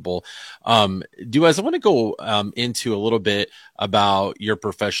most memorable. Duez, I want to go into a little bit about your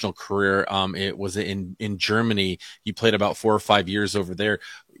professional career. It was in Germany. You played about 4 or 5 years over there.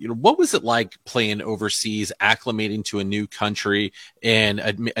 What was it like playing overseas, acclimating to a new country and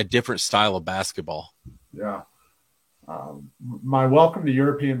a different style of basketball? Yeah. My welcome to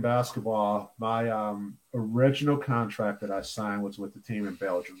European basketball, my original contract that I signed was with the team in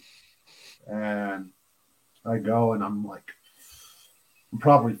Belgium. And I go and I'm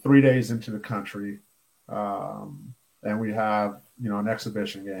probably 3 days into the country. And we have, an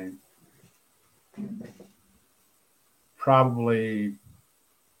exhibition game. Probably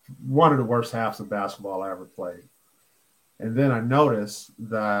one of the worst halves of basketball I ever played. And then I notice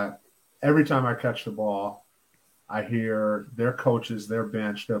that every time I catch the ball, I hear their coaches, their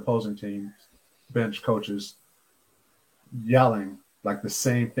bench, the opposing team's bench coaches yelling like the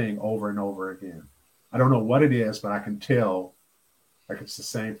same thing over and over again. I don't know what it is, but I can tell like it's the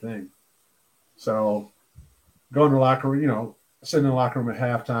same thing. So go in the locker room, sitting in the locker room at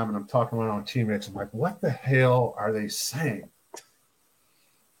halftime and I'm talking to my teammates. I'm like, what the hell are they saying?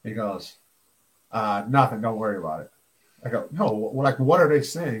 He goes, nothing, don't worry about it. I go, no, what are they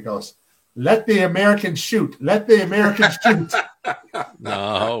saying? He goes, let the Americans shoot. Let the Americans shoot.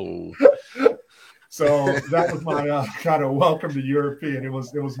 No. So that was my kind of welcome to European. It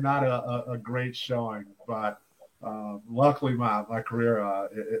was not a great showing, but luckily my career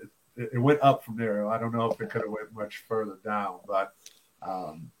it went up from there. I don't know if it could have went much further down, but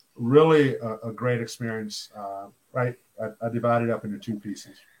really a great experience. Right, I divided up into 2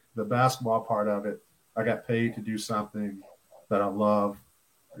 pieces. The basketball part of it, I got paid to do something that I love.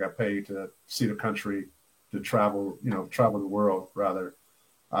 I got paid to see the country, to travel the world rather.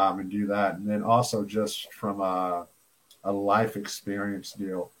 And do that. And then also just from a life experience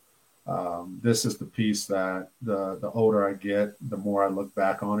deal, this is the piece that the older I get, the more I look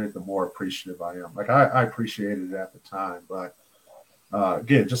back on it, the more appreciative I am. Like I appreciated it at the time, but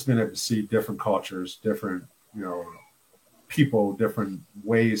again, just being able to see different cultures, different, people, different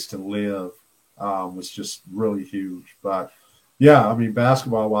ways to live was just really huge. But yeah, I mean,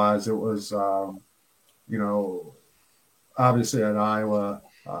 basketball wise, it was, obviously at Iowa,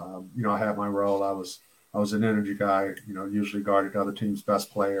 I had my role. I was an energy guy, usually guarded the other team's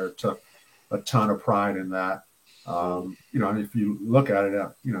best player, took a ton of pride in that. And if you look at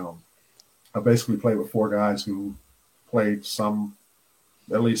it, I basically played with 4 guys who played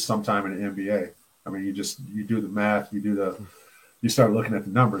at least sometime in the NBA. I mean, you do the math, you start looking at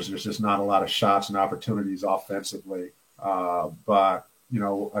the numbers. There's just not a lot of shots and opportunities offensively. But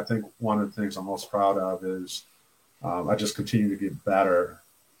I think one of the things I'm most proud of is I just continue to get better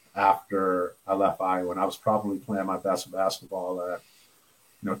after I left Iowa. And I was probably playing my best basketball at,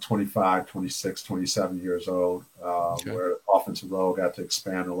 25, 26, 27 years old, where offensive role got to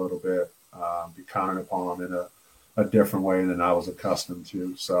expand a little bit, be counted upon in a different way than I was accustomed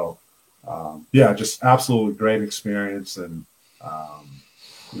to. So, just absolutely great experience. And,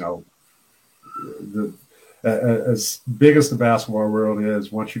 as big as the basketball world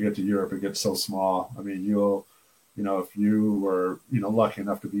is, once you get to Europe, it gets so small. I mean, if you were, lucky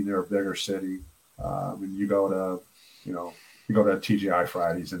enough to be near a bigger city, and you go to TGI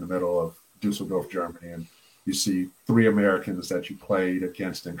Fridays in the middle of Dusseldorf, Germany, and you see 3 Americans that you played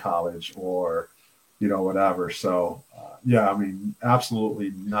against in college or, whatever. So, I mean,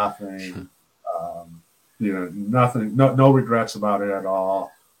 absolutely nothing, nothing, no regrets about it at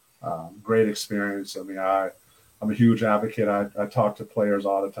all. Great experience. I mean, I'm a huge advocate. I talk to players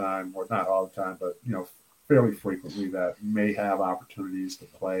all the time, or not all the time, but, fairly frequently, that may have opportunities to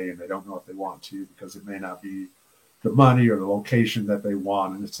play and they don't know if they want to because it may not be the money or the location that they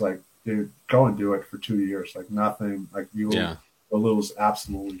want. And it's like, dude, go and do it for 2 years. Like nothing, like you will lose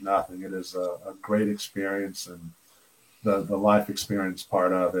absolutely nothing. It is a great experience, and the life experience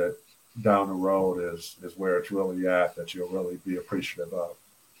part of it down the road is where it's really at, that you'll really be appreciative of.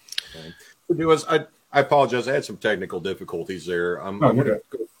 Duez, I apologize. I had some technical difficulties there. I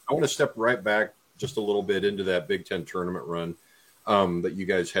want to step right back just a little bit into that Big Ten tournament run that you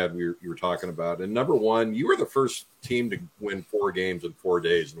guys had. You were talking about, and number one, you were the first team to win 4 games in 4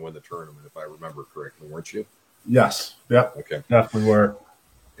 days and win the tournament, if I remember correctly, weren't you? Yes. Yep. Okay. Definitely were.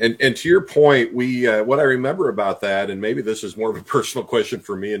 And to your point, what I remember about that, and maybe this is more of a personal question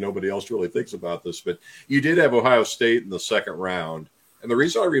for me, and nobody else really thinks about this, but you did have Ohio State in the second round, and the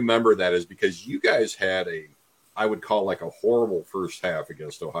reason I remember that is because you guys had I would call like a horrible first half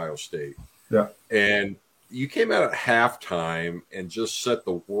against Ohio State. Yeah. And you came out at halftime and just set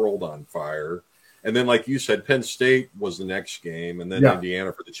the world on fire. And then, like you said, Penn State was the next game, and then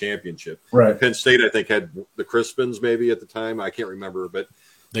Indiana for the championship. Right. Penn State, I think, had the Crispins maybe at the time. I can't remember, but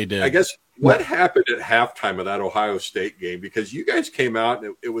they did. I guess what happened at halftime of that Ohio State game? Because you guys came out,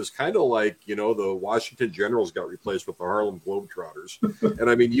 and it was kind of like, the Washington Generals got replaced with the Harlem Globetrotters. And,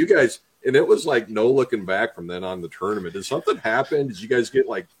 I mean, you guys – and it was like no looking back from then on the tournament. Did something happen? Did you guys get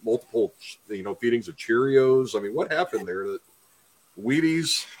like multiple, feedings of Cheerios? I mean, what happened there?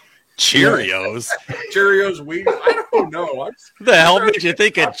 Wheaties? Cheerios? Cheerios, Wheaties? I don't know. The hell made you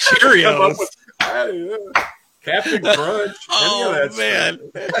think of Cheerios? Captain Crunch. Oh, man.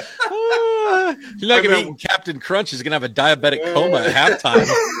 You're not going to eat Captain Crunch. He's going to have a diabetic coma at halftime.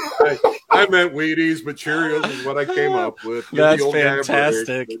 I meant Wheaties, but Cheerios is what I came up with. That's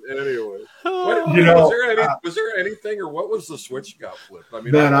fantastic. Anyway, was there anything, or what was the switch got flipped? I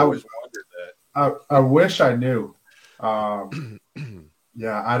mean, I always wondered that. I wish I knew. I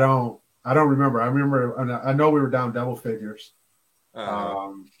don't remember. I know we were down double figures.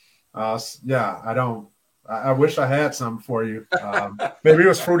 I wish I had some for you. Maybe it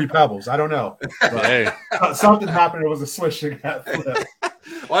was Fruity Pebbles. I don't know. But, something happened. It was a switch that got flipped.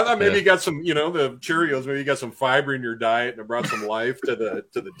 Well, I thought maybe you got some, the Cheerios. Maybe you got some fiber in your diet and it brought some life to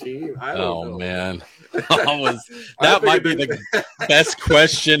the team. I don't know. Man, that might be the best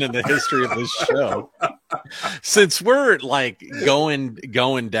question in the history of this show. Since we're like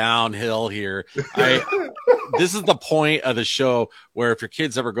going downhill here, this is the point of the show where if your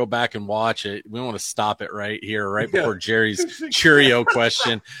kids ever go back and watch it, we want to stop it right here, right before Jerry's Cheerio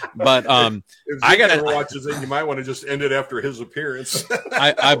question. But if I got watches it, you might want to just end it after his appearance.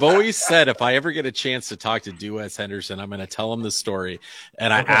 I've always said if I ever get a chance to talk to Duez Henderson, I'm going to tell him the story,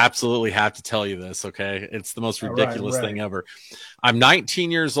 and I absolutely have to tell you this. Okay, it's the most ridiculous thing ever. I'm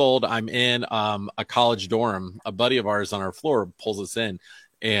 19 years old. I'm in a college dorm. A buddy of ours on our floor pulls us in,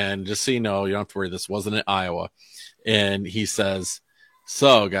 and just so you know, you don't have to worry. This wasn't in Iowa. And he says,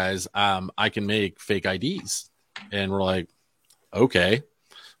 so guys, I can make fake IDs. And we're like, okay.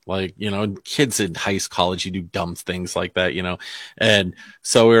 Like, kids in college, you do dumb things like that, And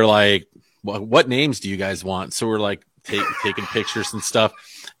so we were like, well, what names do you guys want? So we're like taking pictures and stuff.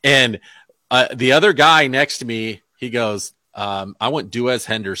 And the other guy next to me, he goes, I want Duez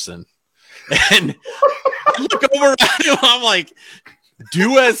Henderson. And I look over at him, I'm like,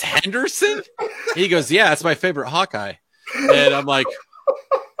 Duez Henderson? He goes, yeah, that's my favorite Hawkeye. And I'm like,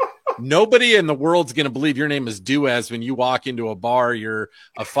 nobody in the world's going to believe your name is Duez when you walk into a bar. You're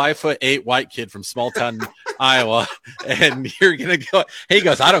a 5'8" white kid from small town Iowa, and you're going to go. He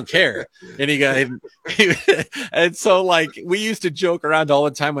goes, I don't care. And and so like we used to joke around all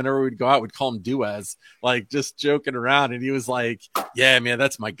the time whenever we'd go out, we'd call him Duez, like just joking around. And he was like, yeah, man,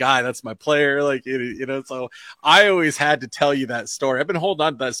 that's my guy. That's my player. Like, so I always had to tell you that story. I've been holding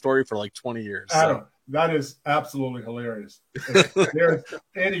on to that story for like 20 years. Adam, that is absolutely hilarious. If there's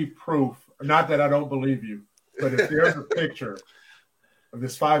any proof, not that I don't believe you, but if there's a picture of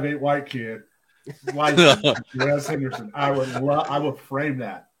this 5'8" white kid, like Duez Henderson, I would frame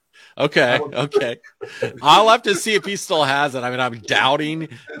that. Okay. I'll have to see if he still has it. I mean, I'm doubting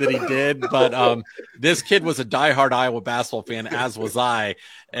that he did, but this kid was a diehard Iowa basketball fan, as was I,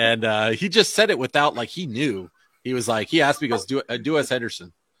 and he just said it without like he knew. He was like, he asked me, he goes, Duez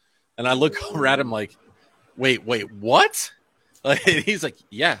Henderson. And I look over at him like, wait, what? Like, he's like,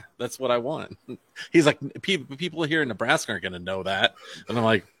 yeah, that's what I want. He's like, people here in Nebraska aren't going to know that. And I'm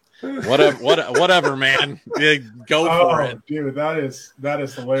like, whatever, man. Go for it. Dude, that is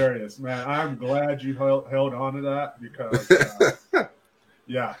hilarious, man. I'm glad you held on to that because,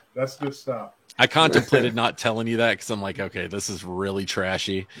 yeah, that's good stuff. I contemplated not telling you that because I'm like, okay, this is really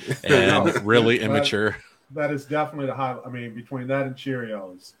trashy and really immature. That is definitely the high. I mean, between that and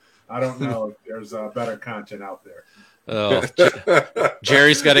Cheerios, I don't know if there's better content out there. Oh,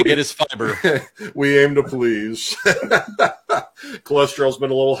 Jerry's got to get his fiber. We aim to please. Cholesterol's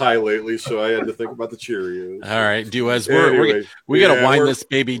been a little high lately, so I had to think about the Cheerios. All right, Duez, we got to wind this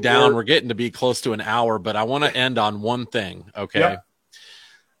baby down. We're getting to be close to an hour, but I want to end on one thing, okay?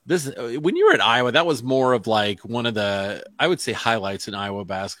 Yep. When you were at Iowa, that was more of like one of the, I would say, highlights in Iowa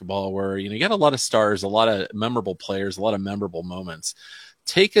basketball where, you got a lot of stars, a lot of memorable players, a lot of memorable moments.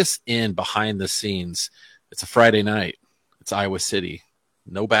 Take us in behind the scenes. It's a Friday night. It's Iowa City.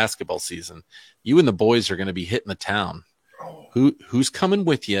 No basketball season. You and the boys are going to be hitting the town. Who's coming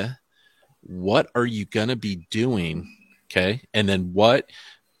with you? What are you going to be doing? Okay. And then what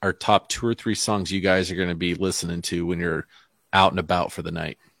are top 2 or 3 songs you guys are going to be listening to when you're out and about for the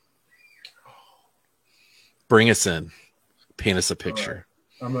night? Bring us in. Paint us a picture.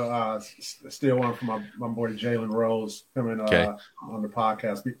 I'm going to steal one from my boy Jalen Rose coming on the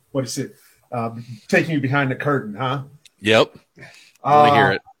podcast. What is it? Taking you behind the curtain, huh? Yep. I want to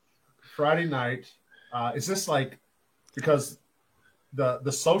hear it. Friday night. Is this like, because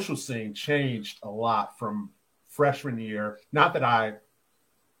the social scene changed a lot from freshman year. Not that I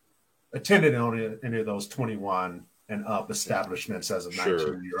attended any of those 21 and up establishments as a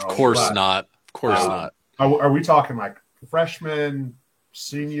 19-year-old. Of course not. Of course not. Are we talking like freshman,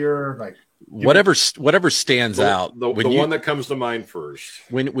 senior, like whatever stands out? The one that comes to mind first.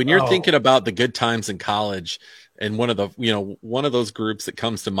 When you're thinking about the good times in college, and one of those groups that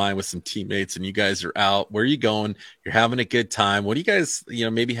comes to mind with some teammates, and you guys are out. Where are you going? You're having a good time. What are you guys,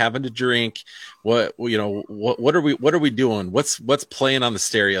 maybe having to drink? What are we doing? What's playing on the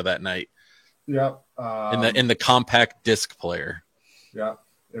stereo that night? Yep. In the compact disc player. Yeah,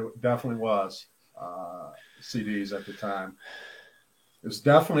 it definitely was. CDs at the time. It was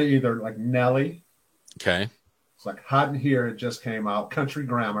definitely either like Nelly. Okay. It's like Hot in Here. It just came out. Country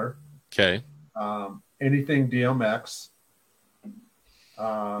Grammar. Okay. Anything DMX.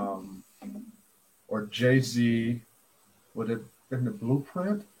 Or Jay-Z. Would it in the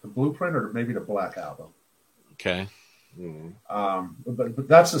Blueprint? The Blueprint or maybe the Black Album. Okay. But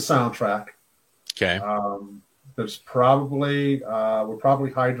that's the soundtrack. Okay. There's probably we're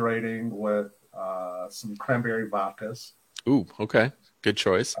probably hydrating with some cranberry vodkas. Ooh, okay. Good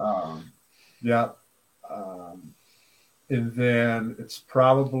choice. Yeah. And then it's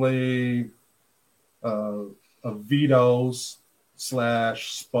probably a Vito's /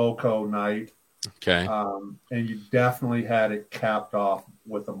 Spoko night. Okay. And you definitely had it capped off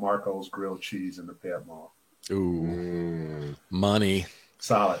with the Marco's grilled cheese in the pit mall. Ooh. Money.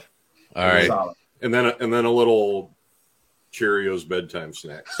 Solid. All right. Solid. And then a little Cheerios bedtime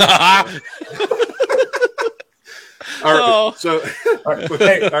snack. All right. So, all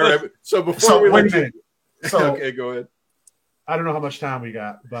right. So before okay, go ahead. I don't know how much time we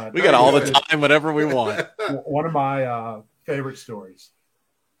got, but we got all the time, whatever we want. One of my favorite stories.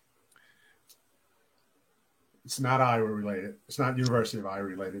 It's not Iowa related. It's not University of Iowa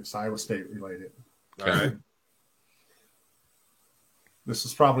related. It's Iowa State related. All right. This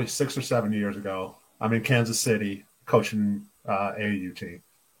was probably 6 or 7 years ago. I'm in Kansas City coaching AAU team.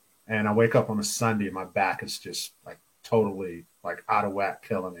 And I wake up on a Sunday and my back is just like totally like out of whack,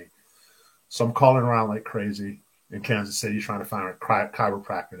 killing me. So I'm calling around like crazy in Kansas City trying to find a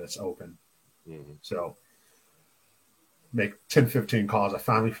chiropractor that's open. Mm-hmm. So make 10, 15 calls. I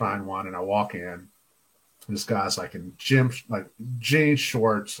finally find one and I walk in. This guy's like in jean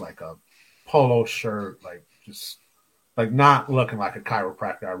shorts, like a polo shirt, like just like not looking like a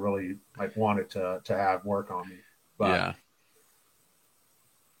chiropractor I really like wanted to have work on me. But yeah.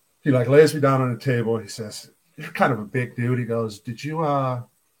 He like lays me down on the table. He says, "You're kind of a big dude." He goes, "Did you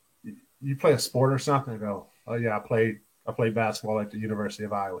play a sport or something?" I go, "Oh yeah, I played basketball at the University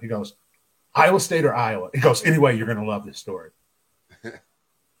of Iowa." He goes, "Iowa State or Iowa?" He goes, "Anyway, you're gonna love this story."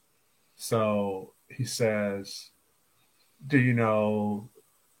 So he says, "Do you know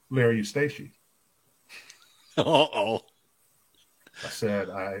Larry Eustace?" Uh-oh. I said,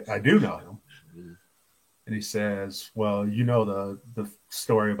 I do know him. And he says, "Well, you know the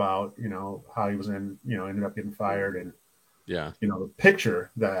story about, how he was ended up getting fired and, the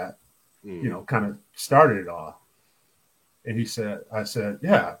picture that, kind of started it all." And I said,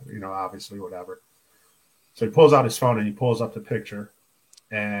 "Yeah, obviously, whatever." So he pulls out his phone and he pulls up the picture.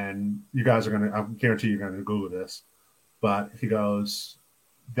 And you guys are I guarantee you're going to Google this. But he goes,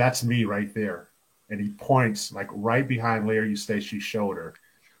 "That's me right there." And he points like right behind Larry Eustace's shoulder.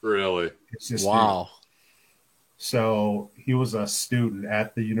 Really? It's just wow. Me. So he was a student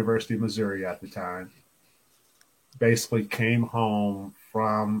at the University of Missouri at the time. Basically came home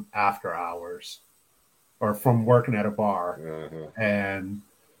from after hours or from working at a bar. And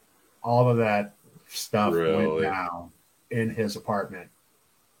all of that stuff went down in his apartment.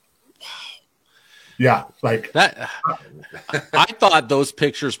 Wow. Yeah. Like that. I thought those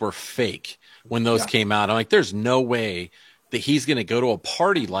pictures were fake when those came out. I'm like, there's no way that he's going to go to a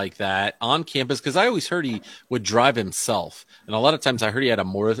party like that on campus. Cause I always heard he would drive himself. And a lot of times I heard he had a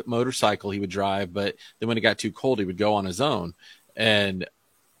motorcycle he would drive, but then when it got too cold, he would go on his own. And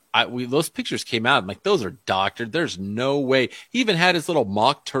those pictures came out. I'm like, those are doctored. There's no way. He even had his little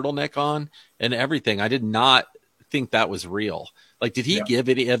mock turtleneck on and everything. I did not think that was real. Like, did he give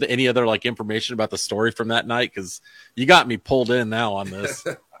any other like information about the story from that night? Cause you got me pulled in now on this.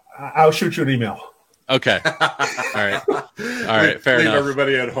 I'll shoot you an email. Okay. All right. Fair leave enough.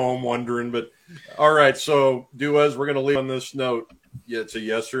 Everybody at home wondering, but all right. So Duez, we're going to leave on this note. It's a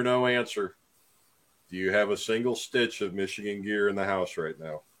yes or no answer. Do you have a single stitch of Michigan gear in the house right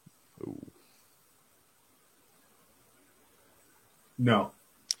now? Ooh. No.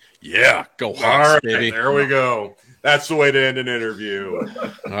 Yeah. Go Hawks, all right, baby. There we go. That's the way to end an interview.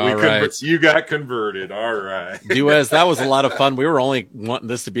 All right. You got converted. All right. Duez, that was a lot of fun. We were only wanting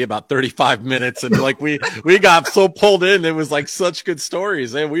this to be about 35 minutes. And like we got so pulled in. It was like such good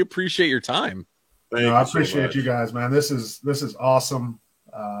stories. And we appreciate your time. I appreciate you guys, man. This is awesome.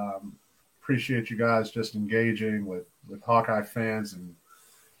 Appreciate you guys just engaging with Hawkeye fans and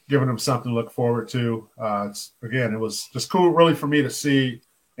giving them something to look forward to. It was just cool really for me to see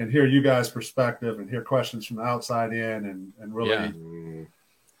and hear you guys' perspective and hear questions from the outside in and really,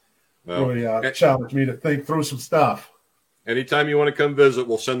 challenge me to think through some stuff. Anytime you want to come visit,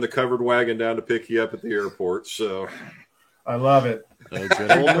 we'll send the covered wagon down to pick you up at the airport. So I love it. Make sure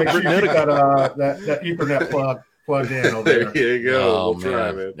you get that Ethernet plugged in over there. There you go. Oh, we'll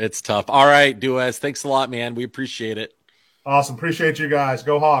try, man. It's tough. All right, Duez. Thanks a lot, man. We appreciate it. Awesome. Appreciate you guys.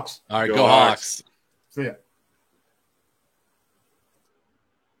 Go Hawks. All right, go Hawks. See ya.